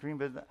on the screen,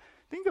 but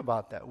think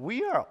about that.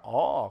 We are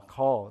all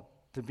called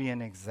to be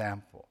an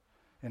example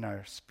in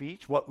our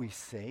speech, what we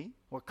say,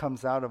 what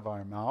comes out of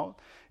our mouth,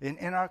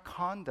 in our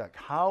conduct,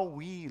 how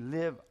we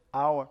live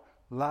our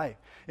life,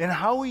 and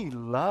how we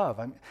love.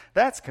 I mean,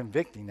 that's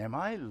convicting. Am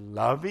I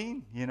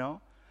loving, in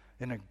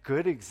a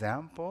good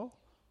example?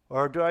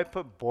 Or do I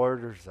put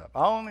borders up?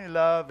 I only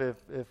love if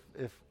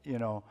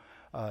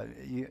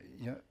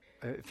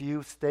if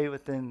you stay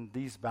within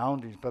these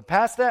boundaries. But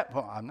past that,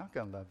 well, I'm not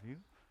going to love you.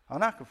 I'm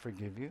not going to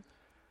forgive you.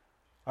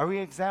 Are we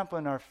example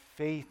in our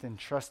faith and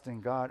trust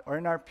in God, or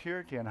in our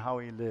purity and how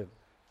we live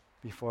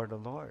before the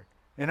Lord,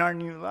 in our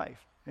new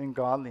life, in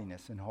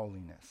godliness and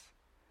holiness?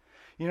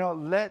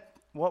 Let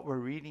what we're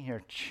reading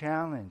here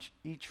challenge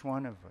each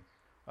one of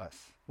us.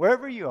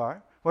 Wherever you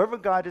are, wherever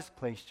God has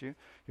placed you,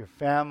 your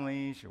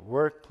families, your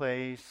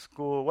workplace,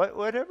 school,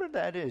 whatever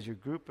that is, your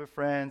group of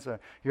friends, or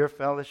your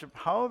fellowship,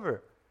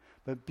 however,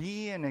 but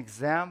be an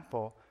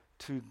example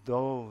to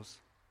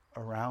those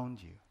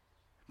around you.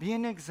 Be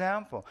an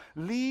example.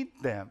 Lead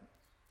them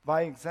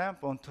by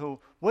example into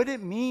what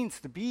it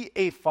means to be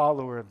a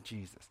follower of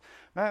Jesus.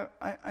 Now,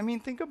 I mean,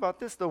 think about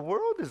this. The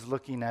world is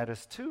looking at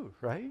us too,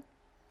 right?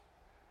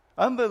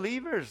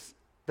 Unbelievers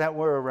that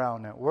we're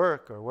around at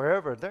work or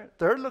wherever,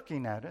 they're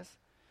looking at us.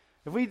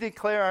 If we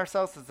declare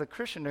ourselves as a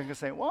Christian, they're going to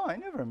say, well, I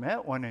never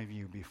met one of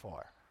you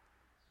before.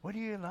 What do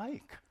you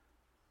like?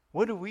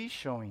 What are we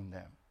showing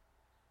them?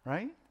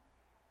 Right?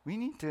 We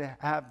need to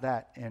have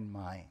that in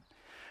mind.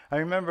 I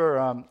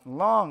remember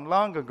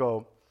long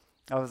ago,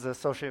 I was an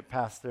associate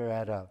pastor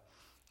at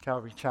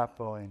Calvary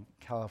Chapel in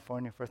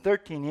California for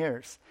 13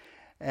 years.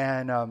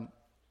 And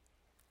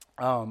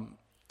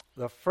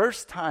the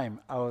first time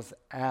I was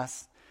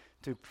asked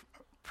to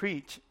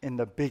preach in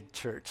the big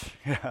church,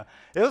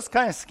 it was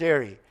kind of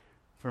scary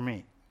for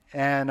me.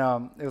 And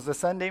it was a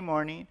Sunday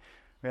morning.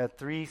 We had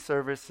 3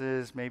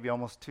 services, maybe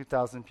almost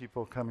 2,000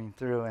 people coming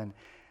through.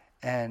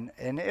 And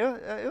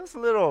it was a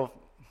little,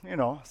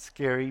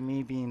 scary,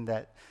 me being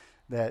that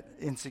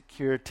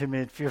insecure,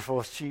 timid,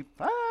 fearful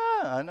sheep.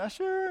 I'm not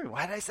sure.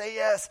 Why did I say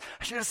yes?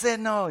 I should have said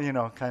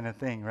no, kind of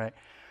thing, right?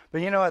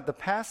 But you know what? The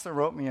pastor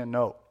wrote me a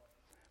note.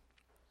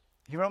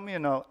 He wrote me a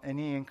note, and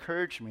he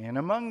encouraged me. And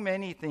among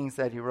many things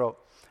that he wrote,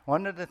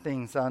 one of the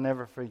things I'll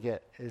never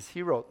forget is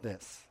he wrote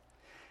this.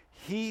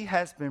 He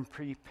has been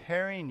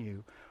preparing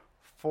you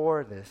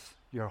for this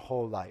your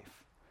whole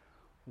life.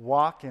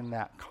 Walk in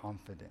that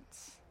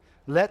confidence.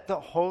 Let the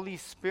Holy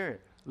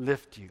Spirit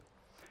lift you.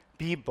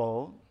 Be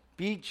bold.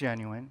 Be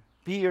genuine.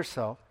 Be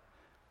yourself.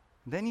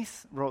 Then he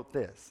wrote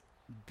this.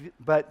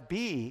 But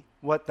be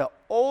what the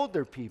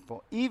older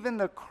people, even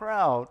the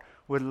crowd,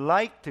 would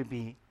like to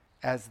be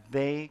as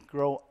they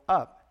grow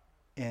up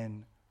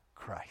in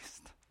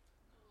Christ.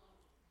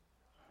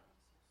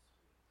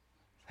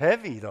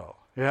 Heavy though,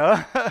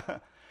 yeah?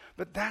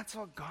 But that's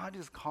what God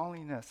is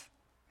calling us,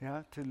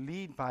 to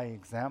lead by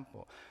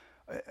example.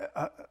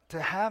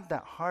 To have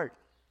that heart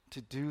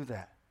to do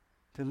that,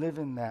 to live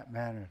in that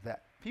manner.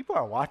 That people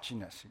are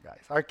watching us, you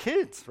guys. Our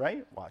kids,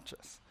 right, watch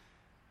us.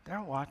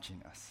 They're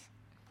watching us.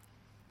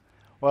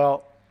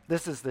 Well,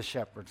 this is the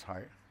shepherd's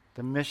heart.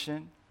 The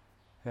mission,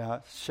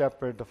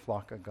 shepherd the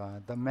flock of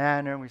God. The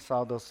manner, we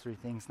saw those 3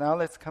 things. Now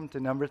let's come to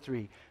number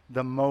 3,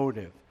 the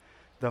motive.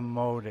 The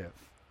motive.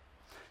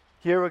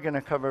 Here we're going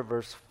to cover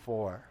verse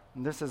 4.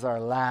 And this is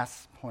our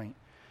last point.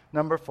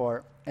 Number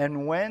 4,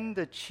 and when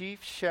the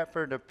chief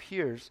shepherd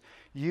appears,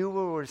 you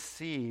will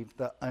receive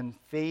the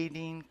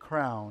unfading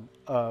crown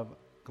of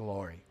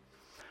glory.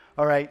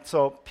 All right,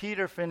 so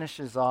Peter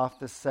finishes off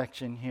this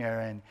section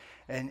here,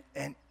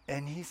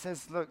 and he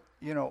says, look,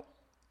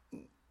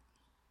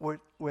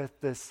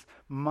 with this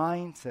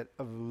mindset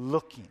of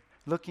looking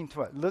to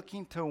what?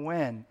 Looking to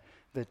when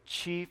the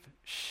chief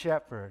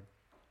shepherd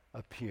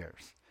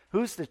appears.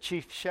 Who's the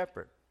chief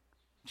shepherd?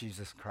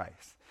 Jesus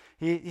Christ.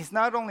 He's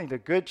not only the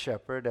good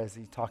shepherd, as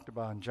he talked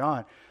about in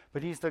John,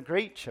 but he's the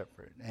great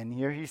shepherd. And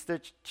here he's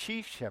the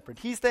chief shepherd.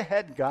 He's the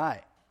head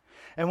guy.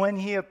 And when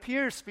he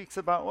appears, speaks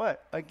about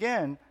what?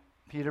 Again,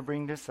 Peter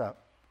brings this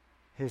up,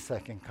 his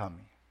second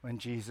coming, when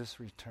Jesus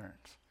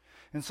returns.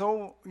 And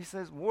so he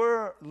says,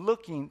 we're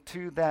looking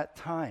to that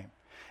time.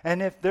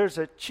 And if there's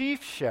a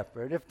chief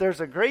shepherd, if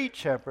there's a great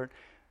shepherd,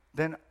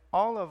 then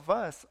all of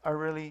us are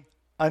really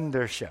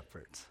under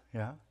shepherds,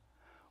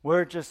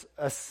 We're just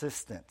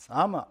assistants.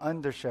 I'm an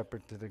under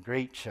shepherd to the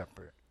great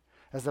shepherd.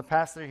 As a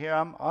pastor here,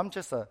 I'm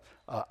just a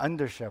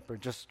under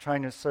shepherd, just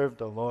trying to serve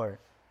the Lord,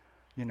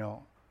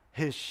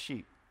 his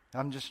sheep.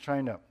 I'm just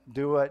trying to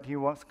do what he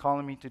wants,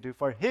 calling me to do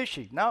for his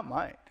sheep, not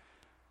mine.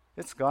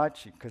 It's God's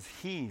sheep, because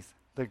he's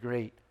the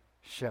great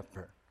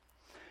shepherd.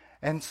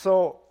 And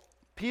so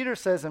Peter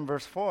says in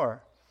verse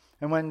 4,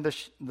 and when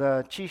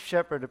the chief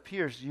shepherd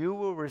appears, you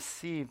will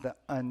receive the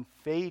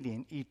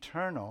unfading,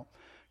 eternal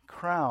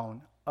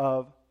crown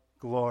of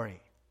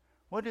glory.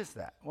 What is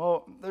that?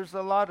 Well, there's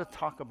a lot of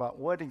talk about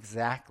what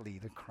exactly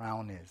the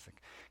crown is. It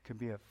could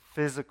be a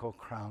physical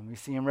crown. We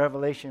see in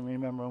Revelation,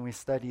 remember when we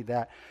studied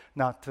that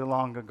not too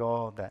long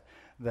ago,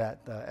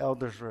 that the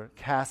elders were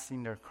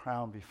casting their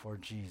crown before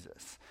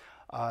Jesus.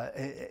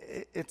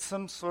 It's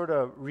some sort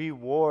of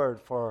reward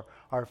for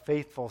our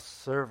faithful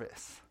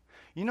service.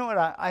 You know what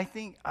I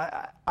think?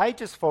 I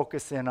just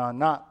focus in on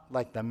not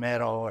like the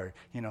medal or,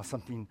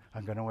 something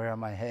I'm going to wear on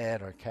my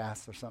head or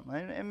cast or something.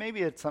 And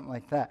maybe it's something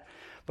like that.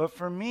 But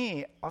for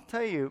me, I'll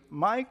tell you,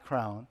 my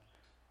crown,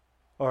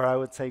 or I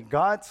would say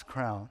God's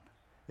crown,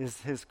 is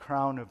his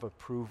crown of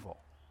approval.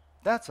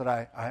 That's what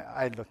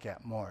I look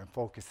at more and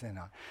focus in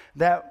on.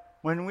 That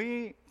when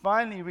we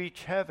finally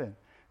reach heaven,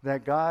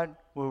 that God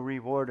will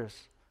reward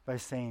us by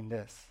saying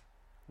this,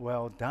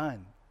 "Well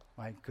done,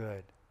 my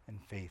good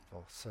and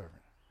faithful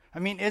servant." I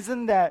mean,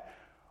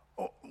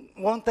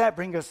 won't that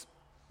bring us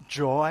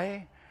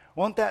joy?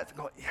 Won't that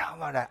go, yeah,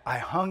 Lord, I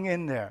hung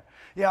in there.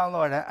 Yeah,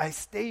 Lord, I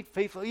stayed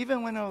faithful,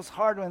 even when it was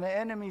hard, when the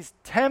enemy's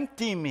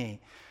tempting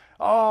me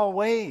all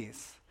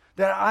ways,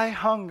 that I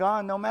hung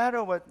on no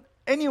matter what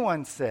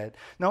anyone said,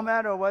 no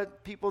matter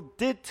what people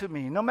did to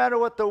me, no matter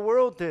what the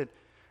world did.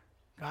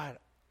 God,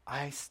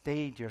 I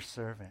stayed your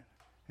servant.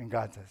 And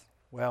God says,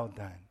 "Well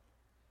done,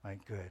 my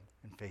good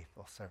and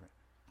faithful servant."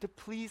 To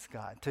please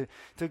God,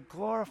 to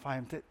glorify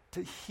him,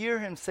 to hear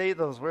him say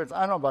those words.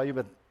 I don't know about you,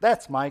 but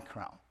that's my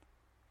crown.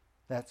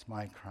 That's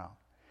my crown.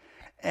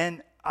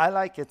 And I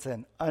like it's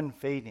an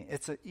unfading,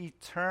 it's an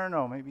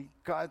eternal, maybe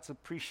God's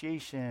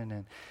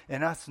appreciation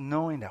and us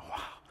knowing that,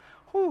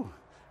 wow,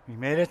 we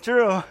made it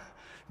through,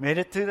 made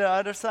it to the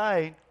other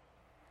side.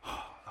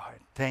 Oh,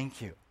 Lord,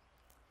 thank you.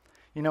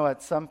 You know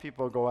what? Some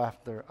people go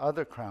after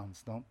other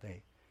crowns, don't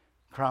they?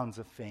 Crowns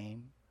of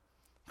fame,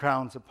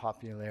 crowns of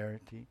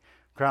popularity,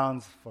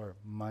 crowns for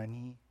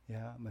money,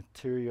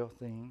 material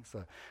things,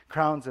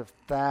 crowns of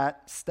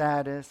that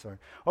status,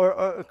 or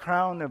a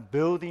crown of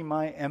building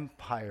my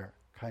empire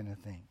kind of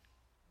thing.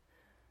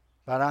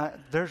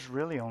 But there's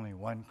really only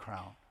one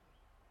crown.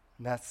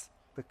 And that's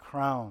the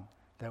crown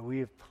that we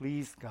have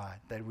pleased God,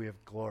 that we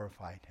have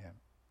glorified him.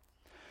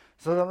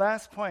 So the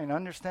last point,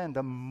 understand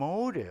the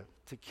motive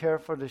to care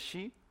for the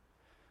sheep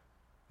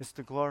is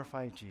to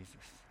glorify Jesus.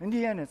 In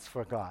the end, it's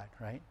for God,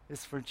 right?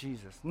 It's for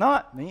Jesus,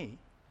 not me.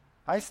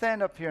 I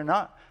stand up here,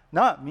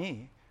 not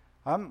me.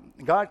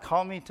 God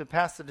called me to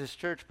pastor this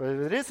church, but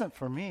it isn't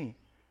for me,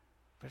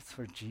 but it's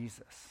for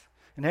Jesus.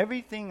 And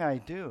everything I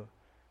do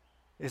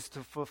is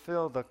to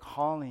fulfill the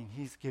calling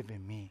he's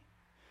given me.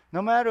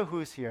 No matter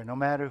who's here, no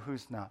matter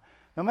who's not,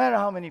 no matter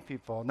how many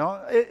people,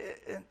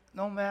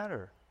 no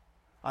matter.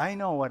 I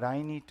know what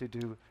I need to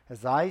do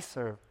as I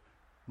serve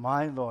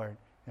my Lord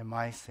and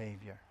my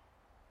Savior.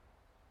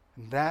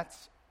 And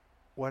that's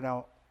what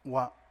I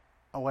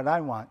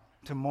want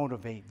to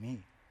motivate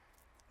me,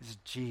 is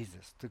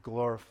Jesus, to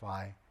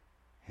glorify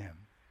him.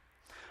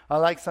 I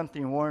like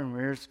something Warren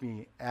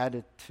Wiersbe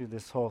added to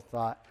this whole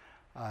thought.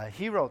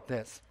 He wrote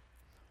this: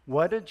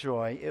 "What a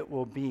joy it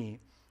will be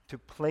to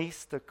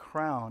place the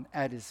crown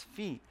at his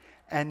feet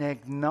and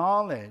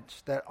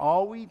acknowledge that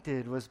all we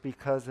did was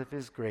because of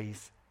his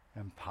grace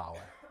and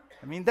power."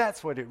 I mean,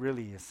 that's what it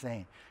really is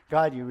saying.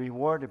 God, you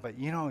rewarded, but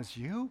it's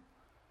you.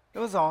 It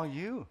was all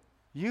you.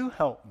 You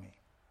helped me.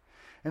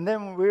 And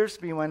then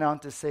Wiersbe went on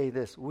to say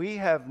this: "We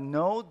have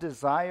no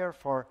desire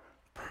for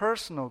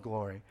personal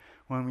glory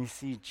when we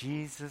see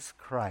Jesus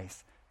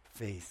Christ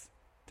face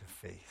to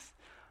face."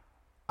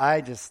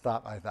 I just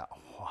stopped. I thought,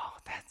 wow,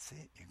 that's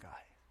it, you guys.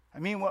 I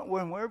mean,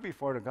 when we're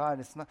before God,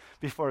 it's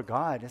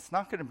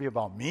not going to be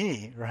about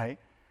me, right?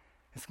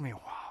 It's going to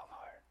be, wow,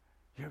 Lord,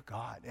 you're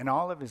God in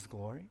all of his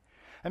glory.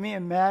 I mean,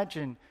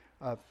 imagine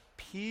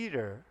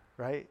Peter,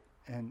 right?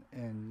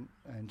 And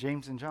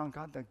James and John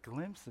got the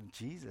glimpse of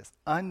Jesus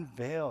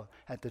unveiled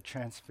at the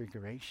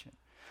transfiguration.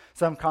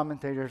 Some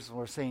commentators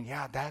were saying,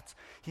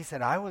 he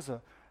said,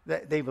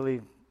 they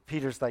believe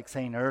Peter's like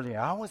saying earlier,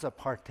 I was a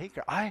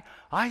partaker.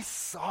 I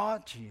saw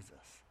Jesus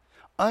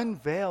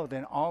unveiled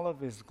in all of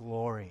his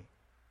glory.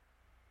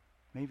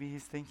 Maybe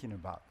he's thinking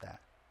about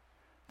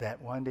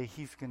that one day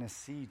he's going to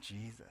see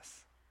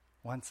Jesus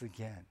once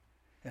again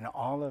in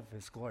all of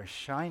his glory,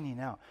 shining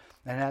out.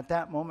 And at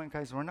that moment,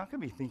 guys, we're not going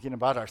to be thinking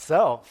about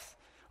ourselves.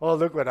 Oh,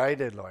 look what I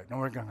did, Lord. No,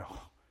 we're going to go,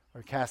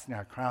 we're casting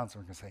our crowns,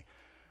 and we're going to say,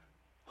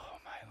 oh,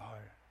 my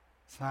Lord,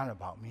 it's not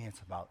about me,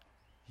 it's about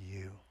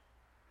you.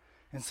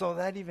 And so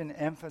that even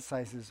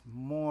emphasizes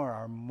more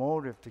our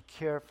motive to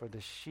care for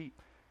the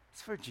sheep.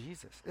 It's for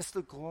Jesus. It's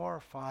to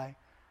glorify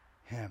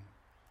him.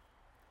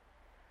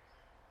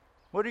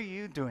 What are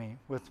you doing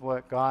with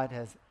what God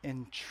has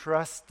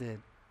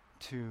entrusted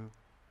to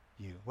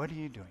you? What are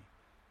you doing?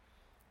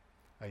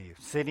 Are you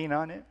sitting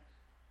on it?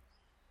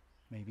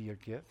 Maybe your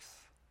gifts?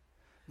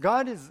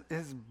 God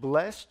has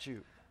blessed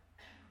you.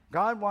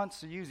 God wants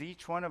to use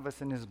each one of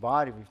us in his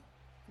body.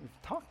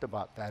 We've talked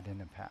about that in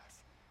the past.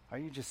 Are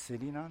you just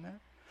sitting on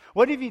that?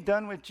 What have you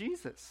done with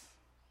Jesus?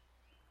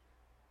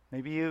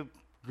 Maybe you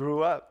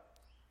grew up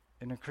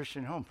in a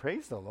Christian home.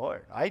 Praise the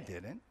Lord. I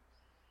didn't.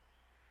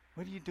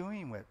 What are you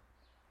doing with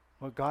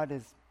what God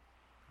has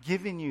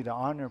given you the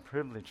honor and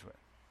privilege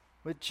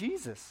with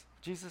Jesus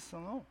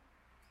alone?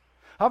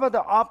 How about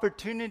the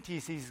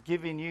opportunities he's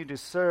giving you to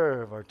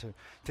serve or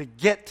to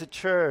get to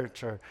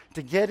church or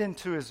to get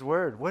into his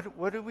word?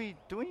 What are we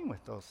doing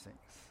with those things?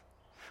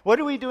 What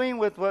are we doing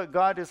with what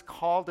God has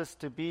called us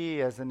to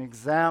be as an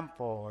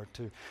example or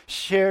to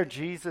share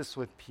Jesus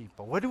with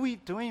people? What are we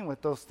doing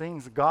with those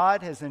things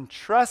God has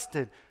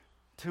entrusted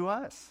to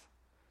us?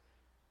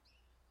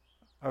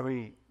 Are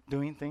we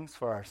doing things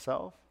for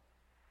ourselves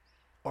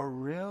or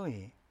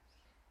really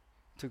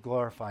to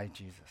glorify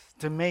Jesus,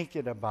 to make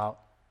it about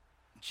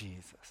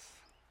Jesus?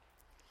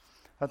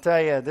 I'll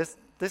tell you,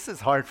 this is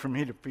hard for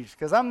me to preach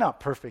because I'm not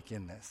perfect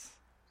in this.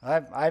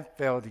 I've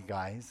failed you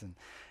guys,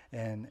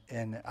 and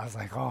I was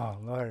like, oh,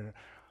 Lord,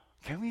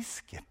 can we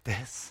skip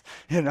this?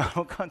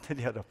 Come to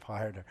the other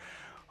part.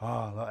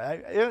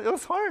 It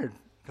was hard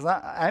because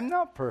I'm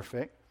not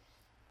perfect,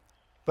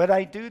 but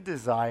I do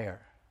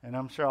desire, and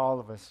I'm sure all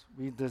of us,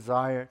 we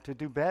desire to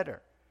do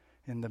better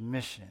in the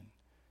mission,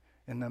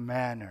 in the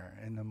manner,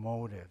 in the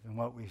motive, in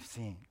what we've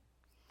seen.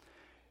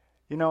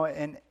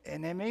 And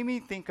it made me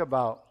think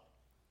about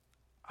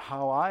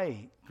how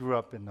I grew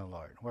up in the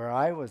Lord, where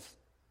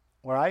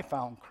I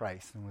found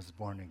Christ and was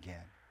born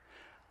again.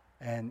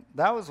 And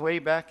that was way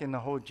back in the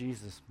whole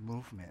Jesus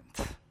movement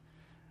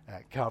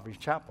at Calvary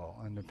Chapel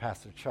under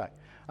Pastor Chuck.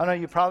 I know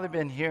you've probably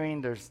been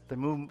hearing there's the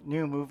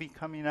new movie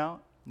coming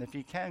out. And if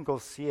you can, go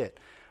see it.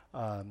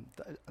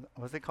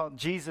 What's it called?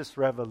 Jesus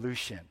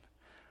Revolution.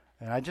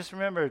 And I just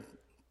remembered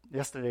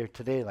yesterday or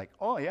today, like,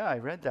 oh, yeah, I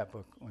read that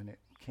book when it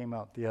came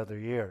out the other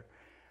year.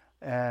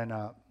 And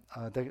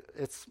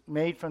it's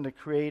made from the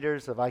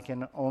creators of I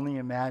Can Only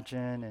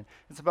Imagine. And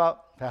it's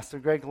about Pastor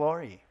Greg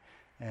Laurie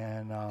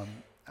and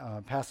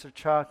Pastor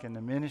Chuck and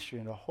the ministry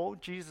and the whole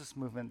Jesus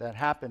movement that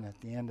happened at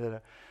the end of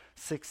the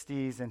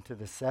 60s into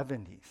the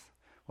 70s.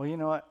 Well, you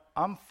know what?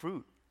 I'm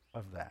fruit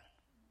of that.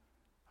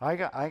 I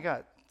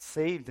got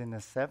saved in the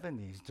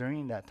 70s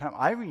during that time.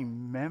 I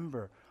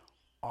remember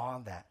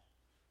all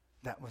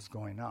that was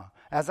going on.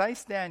 As I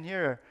stand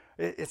here,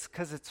 it's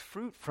because it's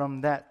fruit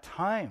from that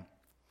time.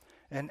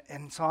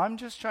 And so I'm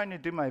just trying to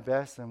do my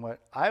best in what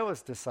I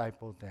was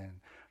discipled in.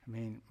 I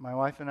mean, my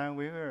wife and I,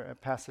 we were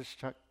at Pastor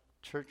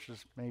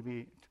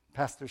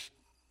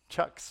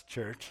Chuck's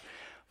church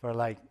for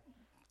like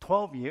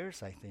 12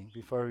 years, I think,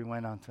 before we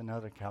went on to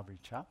another Calvary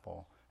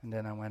Chapel. And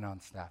then I went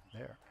on staff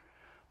there.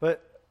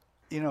 But,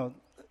 I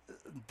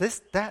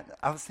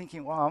was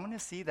thinking, wow, I'm going to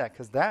see that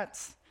because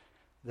that's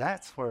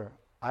where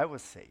I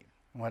was saved,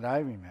 what I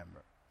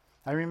remember.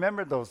 I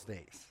remember those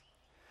days.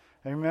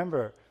 I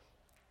remember,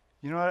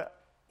 what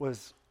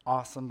was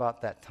awesome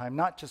about that time?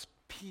 Not just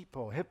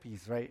people,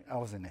 hippies, right? I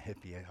wasn't a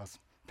hippie. I was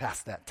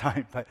past that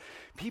time. But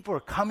people were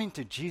coming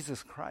to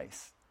Jesus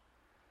Christ.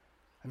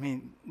 I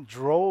mean,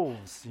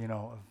 droves,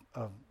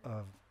 of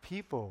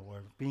people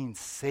were being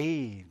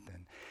saved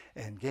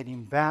and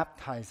getting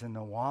baptized in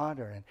the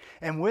water.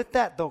 And with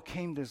that, though,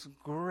 came this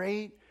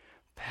great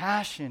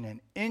passion and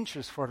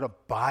interest for the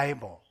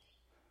Bible.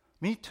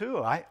 Me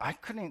too. I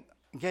couldn't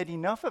get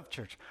enough of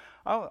church.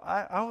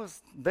 I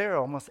was there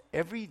almost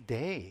every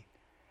day.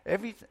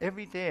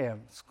 Every day,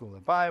 School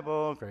of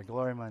Bible, Greg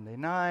Laurie Monday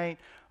night.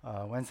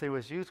 Wednesday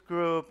was youth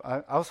group.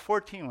 I was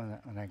 14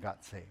 when I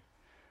got saved.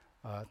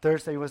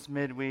 Thursday was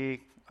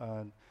midweek.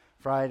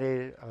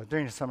 Friday,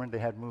 during the summer, they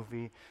had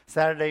movie.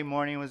 Saturday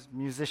morning was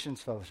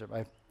musicians fellowship.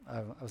 I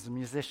was a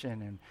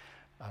musician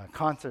and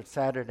concert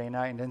Saturday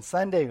night. And then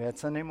Sunday, we had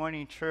Sunday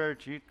morning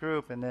church, youth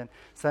group, and then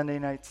Sunday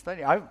night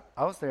study. I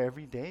was there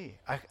every day.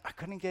 I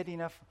couldn't get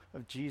enough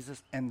of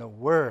Jesus and the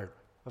Word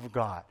of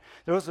God.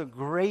 There was a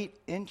great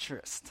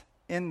interest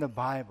in the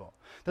Bible.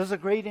 There was a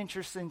great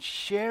interest in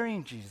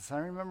sharing Jesus. I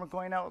remember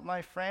going out with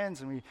my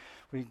friends, and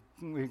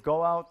we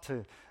go out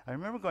to, I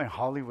remember going to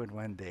Hollywood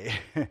one day,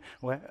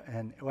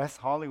 and West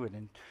Hollywood,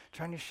 and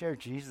trying to share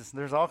Jesus. And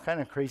there's all kind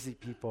of crazy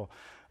people.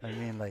 I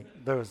mean, like,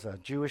 there was a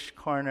Jewish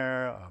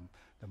corner,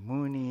 the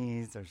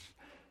Moonies, there's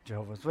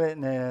Jehovah's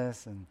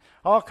Witness, and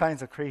all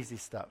kinds of crazy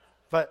stuff.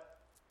 But,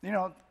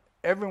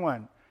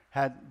 everyone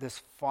had this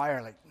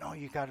fire, like, no,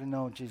 you got to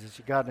know Jesus.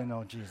 You got to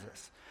know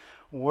Jesus.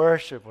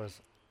 Worship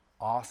was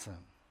awesome.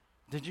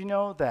 Did you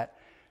know that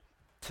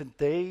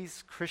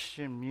today's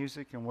Christian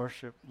music and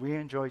worship we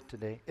enjoy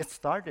today, it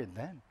started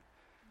then?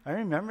 I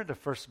remember the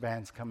first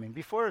bands coming.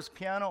 Before it was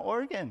piano,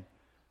 organ.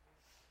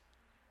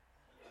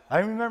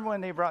 I remember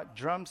when they brought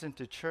drums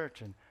into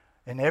church, and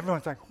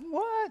everyone's like,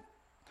 what?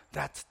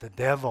 That's the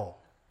devil.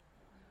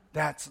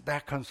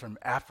 That comes from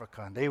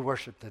Africa, and they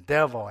worship the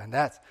devil, and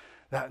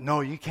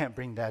no, you can't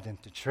bring that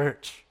into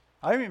church.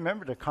 I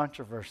remember the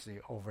controversy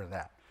over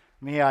that.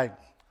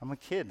 I'm a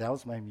kid. That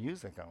was my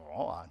music.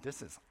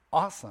 This is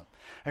awesome.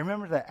 I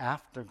remember the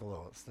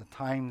afterglows, the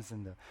times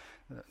and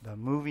the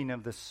moving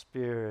of the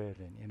Spirit,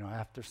 and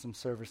after some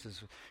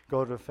services,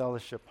 go to a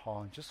fellowship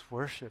hall and just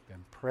worship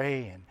and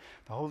pray, and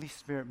the Holy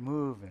Spirit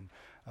move, and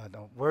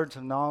the words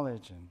of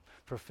knowledge and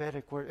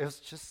prophetic word. It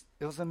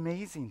was an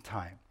amazing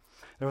time.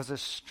 There was a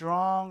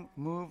strong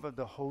move of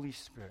the Holy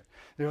Spirit.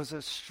 There was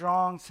a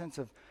strong sense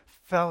of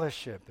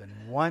fellowship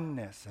and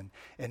oneness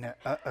and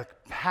a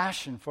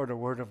passion for the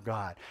Word of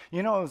God.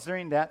 You know, it was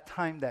during that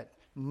time that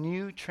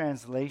new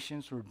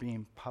translations were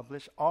being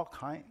published, all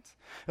kinds.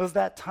 It was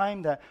that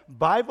time that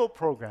Bible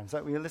programs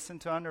that we listen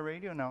to on the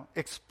radio now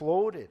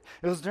exploded.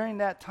 It was during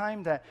that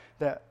time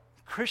that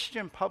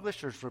Christian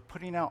publishers were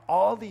putting out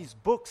all these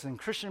books, and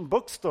Christian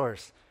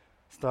bookstores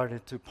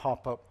started to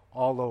pop up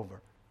all over.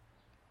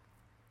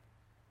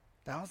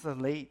 That was the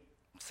late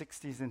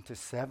 60s into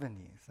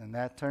 70s, and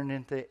that turned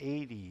into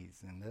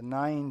 80s and the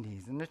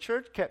 90s, and the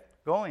church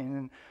kept going,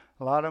 and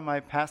a lot of my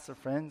pastor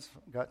friends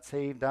got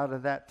saved out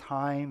of that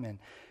time.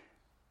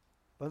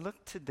 But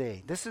look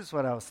today, this is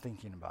what I was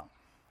thinking about.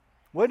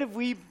 What have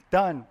we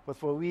done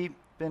with what we've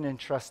been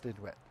entrusted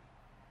with?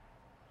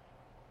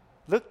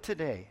 Look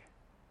today,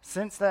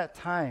 since that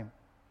time,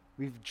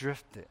 we've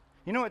drifted.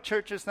 You know what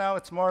church is now?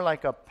 It's more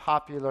like a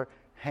popular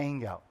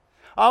hangout.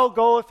 I'll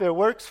go if it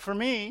works for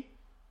me.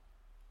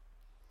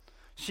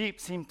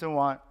 Sheep seem to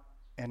want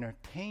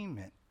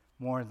entertainment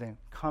more than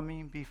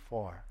coming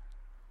before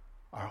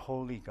our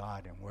holy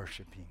God and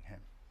worshiping Him.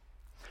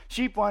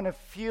 Sheep want to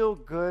feel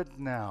good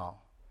now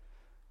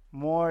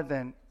more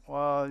than,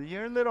 well,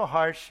 you're a little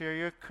harsh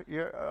here.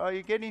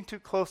 You're getting too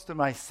close to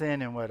my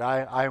sin and what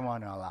I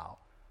want to allow.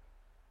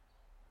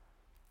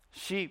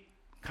 Sheep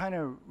kind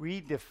of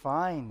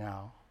redefine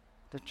now,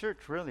 the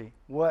church really,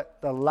 what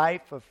the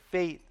life of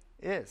faith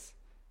is.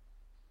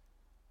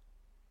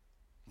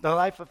 The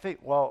life of faith,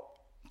 well,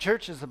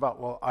 church is about,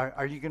 well,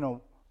 are you going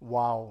to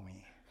wow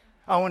me?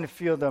 I want to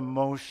feel the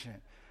emotion.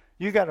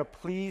 You got to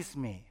please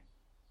me.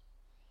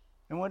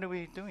 And what are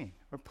we doing?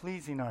 We're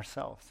pleasing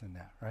ourselves in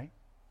that, right?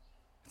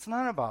 It's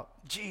not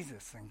about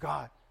Jesus and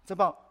God. It's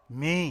about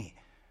me.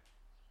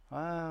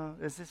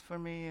 Is this for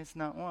me? It's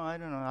not. Well, I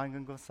don't know. I'm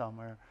going to go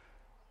somewhere.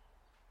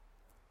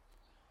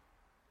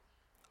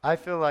 I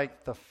feel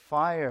like the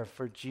fire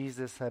for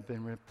Jesus had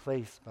been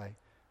replaced by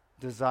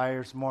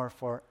desires more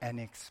for an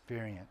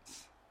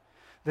experience.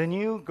 The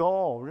new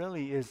goal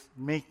really is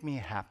make me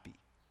happy.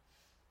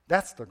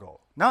 That's the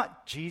goal,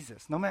 not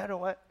Jesus, no matter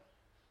what.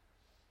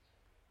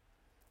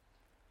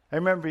 I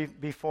remember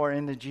before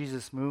in the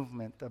Jesus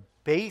movement, the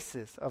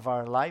basis of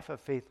our life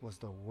of faith was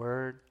the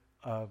Word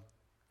of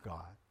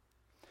God.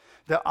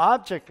 The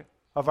object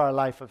of our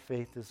life of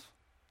faith is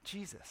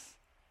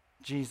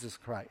Jesus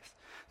Christ.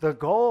 The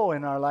goal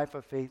in our life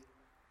of faith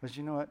was,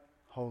 you know what?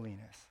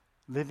 Holiness.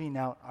 Living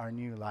out our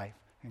new life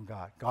in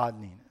God,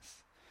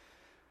 godliness.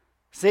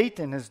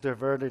 Satan has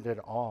diverted it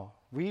all.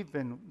 We've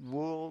been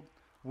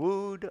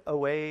wooed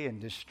away and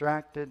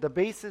distracted. The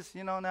basis,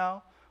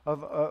 now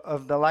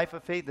of the life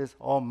of faith is,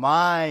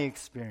 my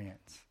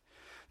experience.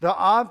 The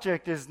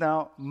object is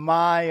now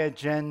my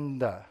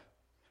agenda,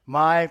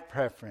 my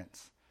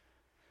preference.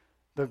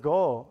 The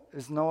goal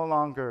is no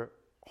longer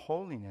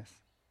holiness,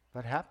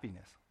 but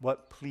happiness,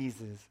 what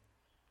pleases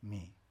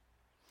me.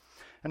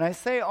 And I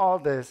say all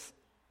this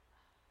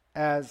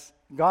as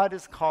God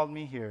has called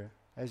me here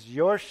as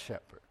your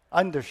shepherd,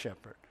 under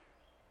shepherd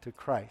to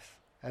Christ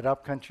at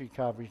Upcountry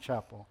Calvary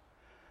Chapel.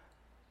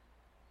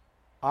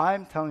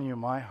 I'm telling you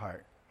my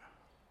heart.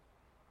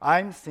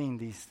 I'm seeing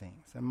these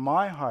things. And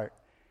my heart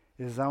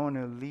is I want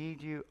to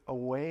lead you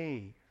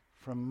away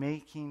from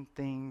making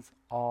things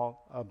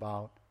all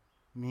about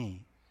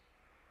me,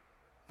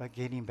 but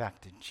getting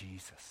back to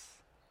Jesus.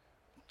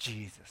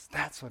 Jesus.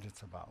 That's what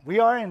it's about. We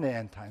are in the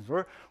end times.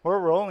 We're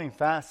rolling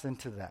fast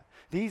into that.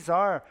 These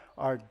are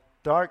our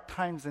dark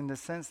times in the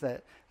sense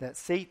that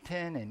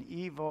Satan and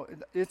evil,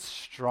 it's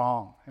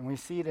strong. And we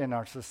see it in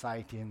our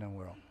society and the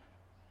world.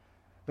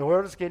 The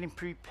world is getting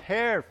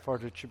prepared for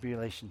the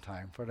tribulation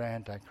time, for the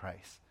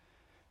Antichrist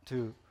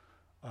to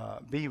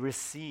be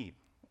received.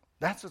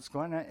 That's what's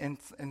going on.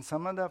 And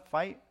some of the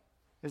fight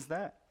is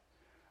that.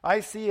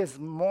 I see as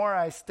more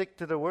I stick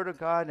to the Word of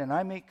God and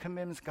I make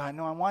commitments, God,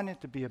 no, I want it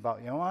to be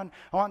about you. I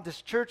want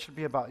this church to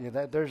be about you.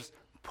 That there's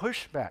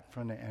pushback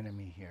from the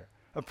enemy here.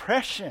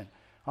 Oppression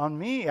on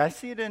me. I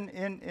see it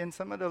in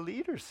some of the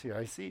leaders here.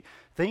 I see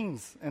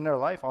things in their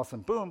life all of a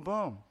sudden, boom,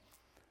 boom,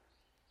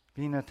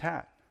 being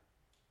attacked.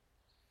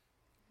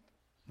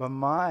 But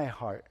my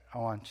heart, I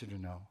want you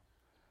to know,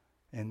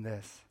 in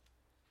this,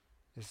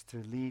 is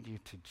to lead you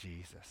to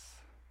Jesus.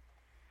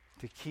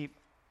 To keep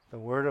the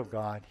Word of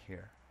God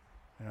here.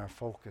 And our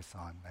focus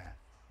on that.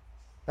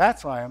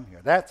 That's why I'm here.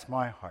 That's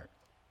my heart.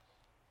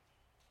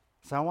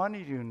 So I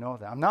wanted you to know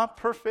that. I'm not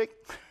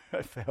perfect.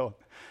 I failed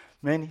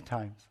many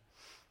times.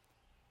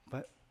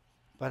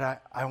 But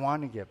I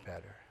want to get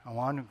better. I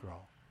want to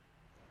grow.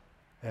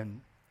 And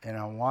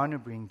I want to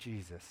bring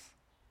Jesus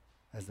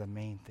as the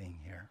main thing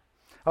here.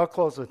 I'll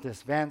close with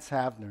this. Vance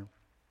Havner,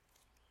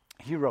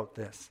 he wrote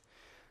this.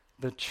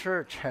 The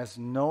church has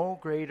no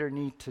greater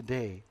need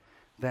today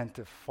than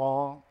to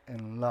fall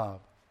in love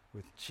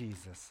with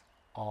Jesus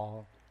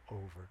all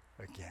over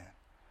again.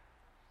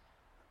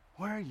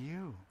 Where are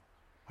you?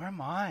 Where am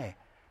I?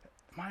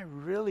 Am I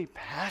really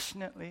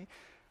passionately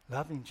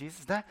loving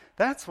Jesus?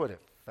 That's what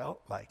it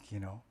felt like,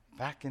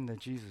 back in the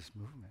Jesus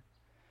movement.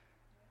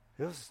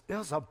 It was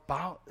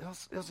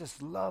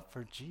just love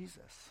for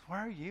Jesus. Where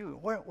are you?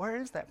 Where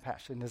is that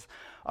passion? Has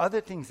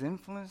other things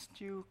influenced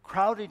you,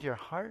 crowded your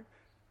heart?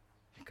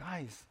 You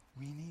guys,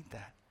 we need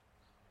that.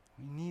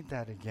 We need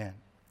that again.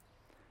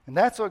 And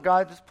that's what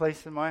God has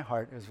placed in my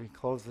heart as we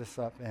close this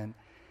up. And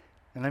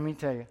let me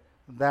tell you,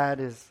 that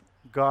is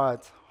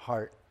God's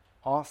heart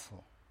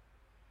also.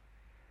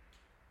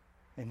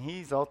 And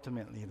he's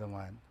ultimately the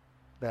one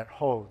that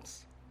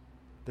holds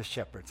the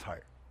shepherd's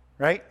heart,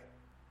 right?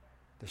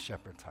 The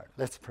shepherd's heart.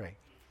 Let's pray.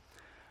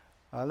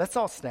 Let's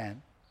all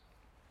stand.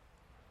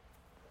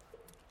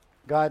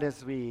 God,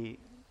 as we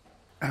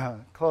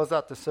close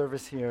out the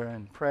service here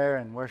in prayer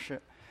and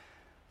worship,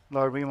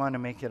 Lord, we want to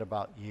make it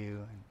about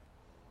you,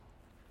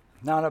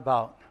 not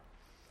about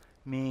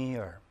me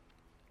or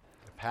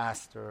the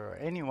pastor or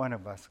any one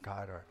of us,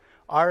 God, or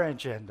our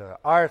agenda,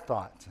 our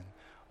thoughts, and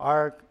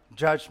our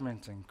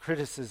judgments and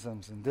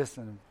criticisms and this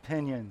and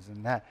opinions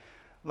and that.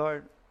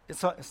 Lord,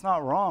 it's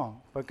not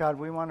wrong, but God,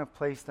 we want to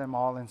place them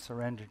all in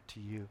surrender to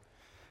you.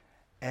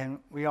 And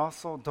we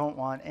also don't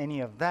want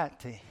any of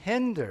that to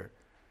hinder,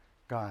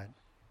 God,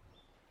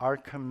 our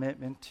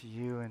commitment to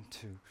you and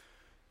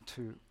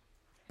to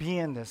be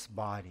in this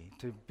body,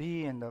 to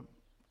be in the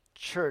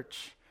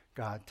church,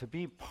 God, to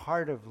be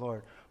part of,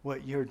 Lord,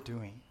 what you're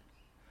doing.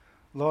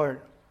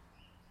 Lord,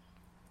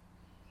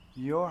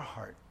 your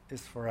heart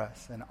is for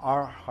us, and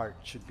our heart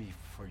should be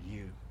for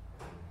you.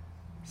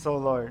 So,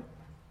 Lord,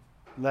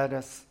 let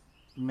us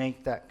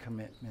make that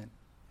commitment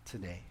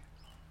today.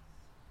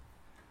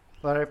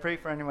 Lord, I pray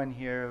for anyone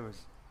here who's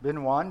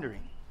been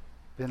wandering,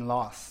 been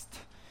lost.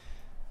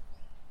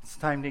 It's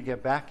time to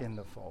get back in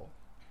the fold.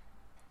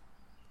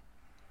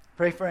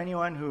 Pray for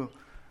anyone who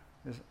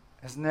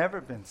has never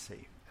been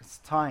saved. It's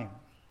time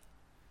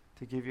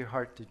to give your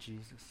heart to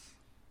Jesus,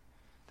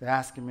 to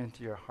ask him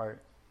into your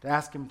heart, to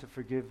ask him to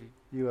forgive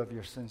you of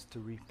your sins, to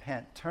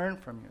repent, turn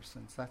from your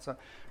sins. That's what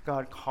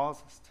God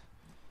calls us to,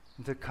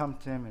 and to come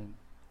to him, and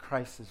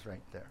Christ is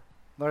right there.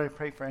 Lord, I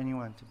pray for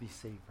anyone to be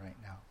saved right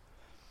now.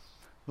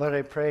 Lord,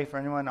 I pray for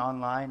anyone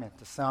online at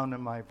the sound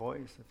of my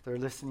voice, if they're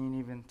listening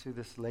even to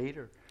this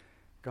later,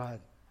 God,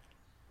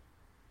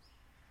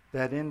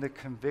 that in the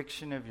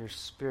conviction of your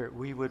Spirit,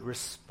 we would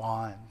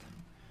respond,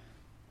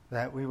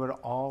 that we would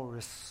all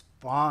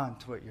respond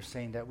to what you're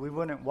saying, that we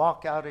wouldn't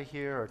walk out of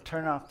here or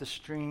turn off the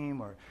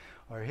stream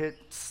or hit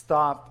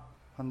stop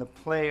on the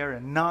player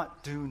and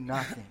not do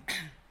nothing.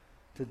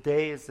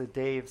 Today is the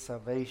day of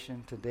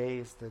salvation. Today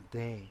is the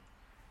day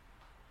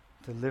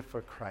to live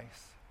for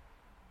Christ,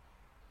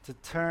 to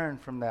turn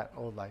from that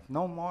old life.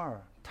 No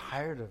more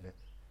tired of it,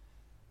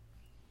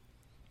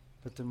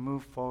 but to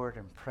move forward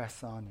and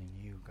press on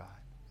in you, God.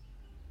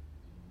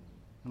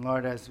 And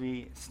Lord, as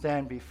we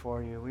stand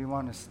before you, we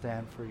want to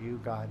stand for you,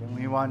 God. And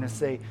we want to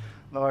say,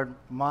 Lord,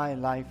 my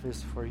life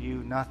is for you,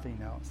 nothing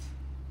else.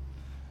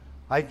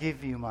 I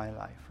give you my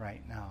life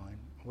right now. And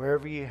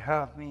wherever you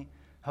have me,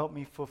 help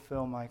me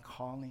fulfill my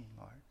calling,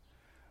 Lord.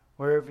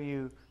 Wherever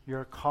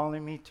you're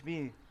calling me to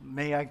be,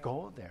 may I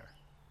go there.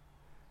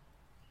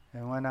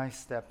 And when I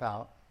step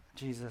out,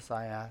 Jesus,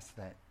 I ask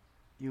that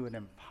you would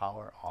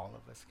empower all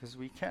of us, because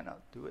we cannot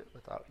do it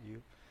without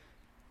you.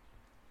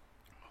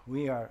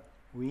 We are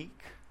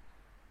weak,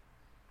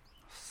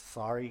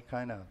 sorry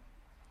kind of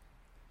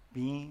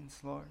beings,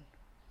 Lord.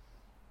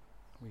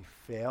 We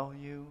fail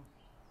you.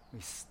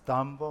 We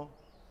stumble.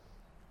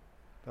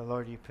 But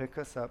Lord, you pick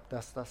us up,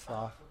 dust us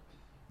off,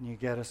 and you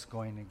get us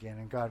going again.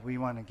 And God, we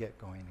want to get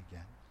going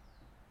again.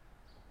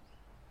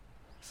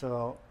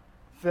 So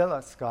fill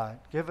us, God.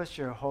 Give us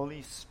your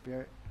Holy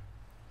Spirit.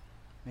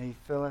 May you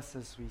fill us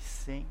as we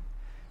sing.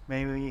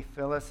 May we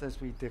fill us as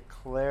we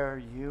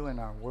declare you in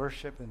our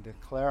worship and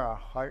declare our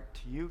heart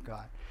to you,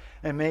 God.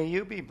 And may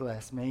you be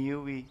blessed. May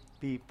you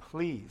be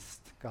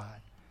pleased,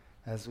 God,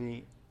 as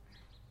we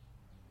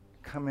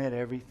commit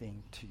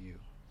everything to you.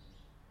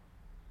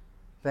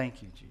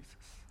 Thank you, Jesus.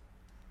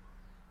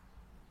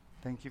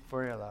 Thank you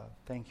for your love.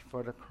 Thank you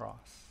for the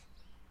cross.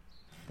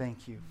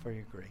 Thank you for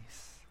your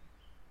grace.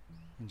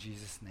 In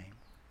Jesus' name,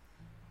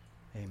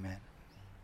 amen.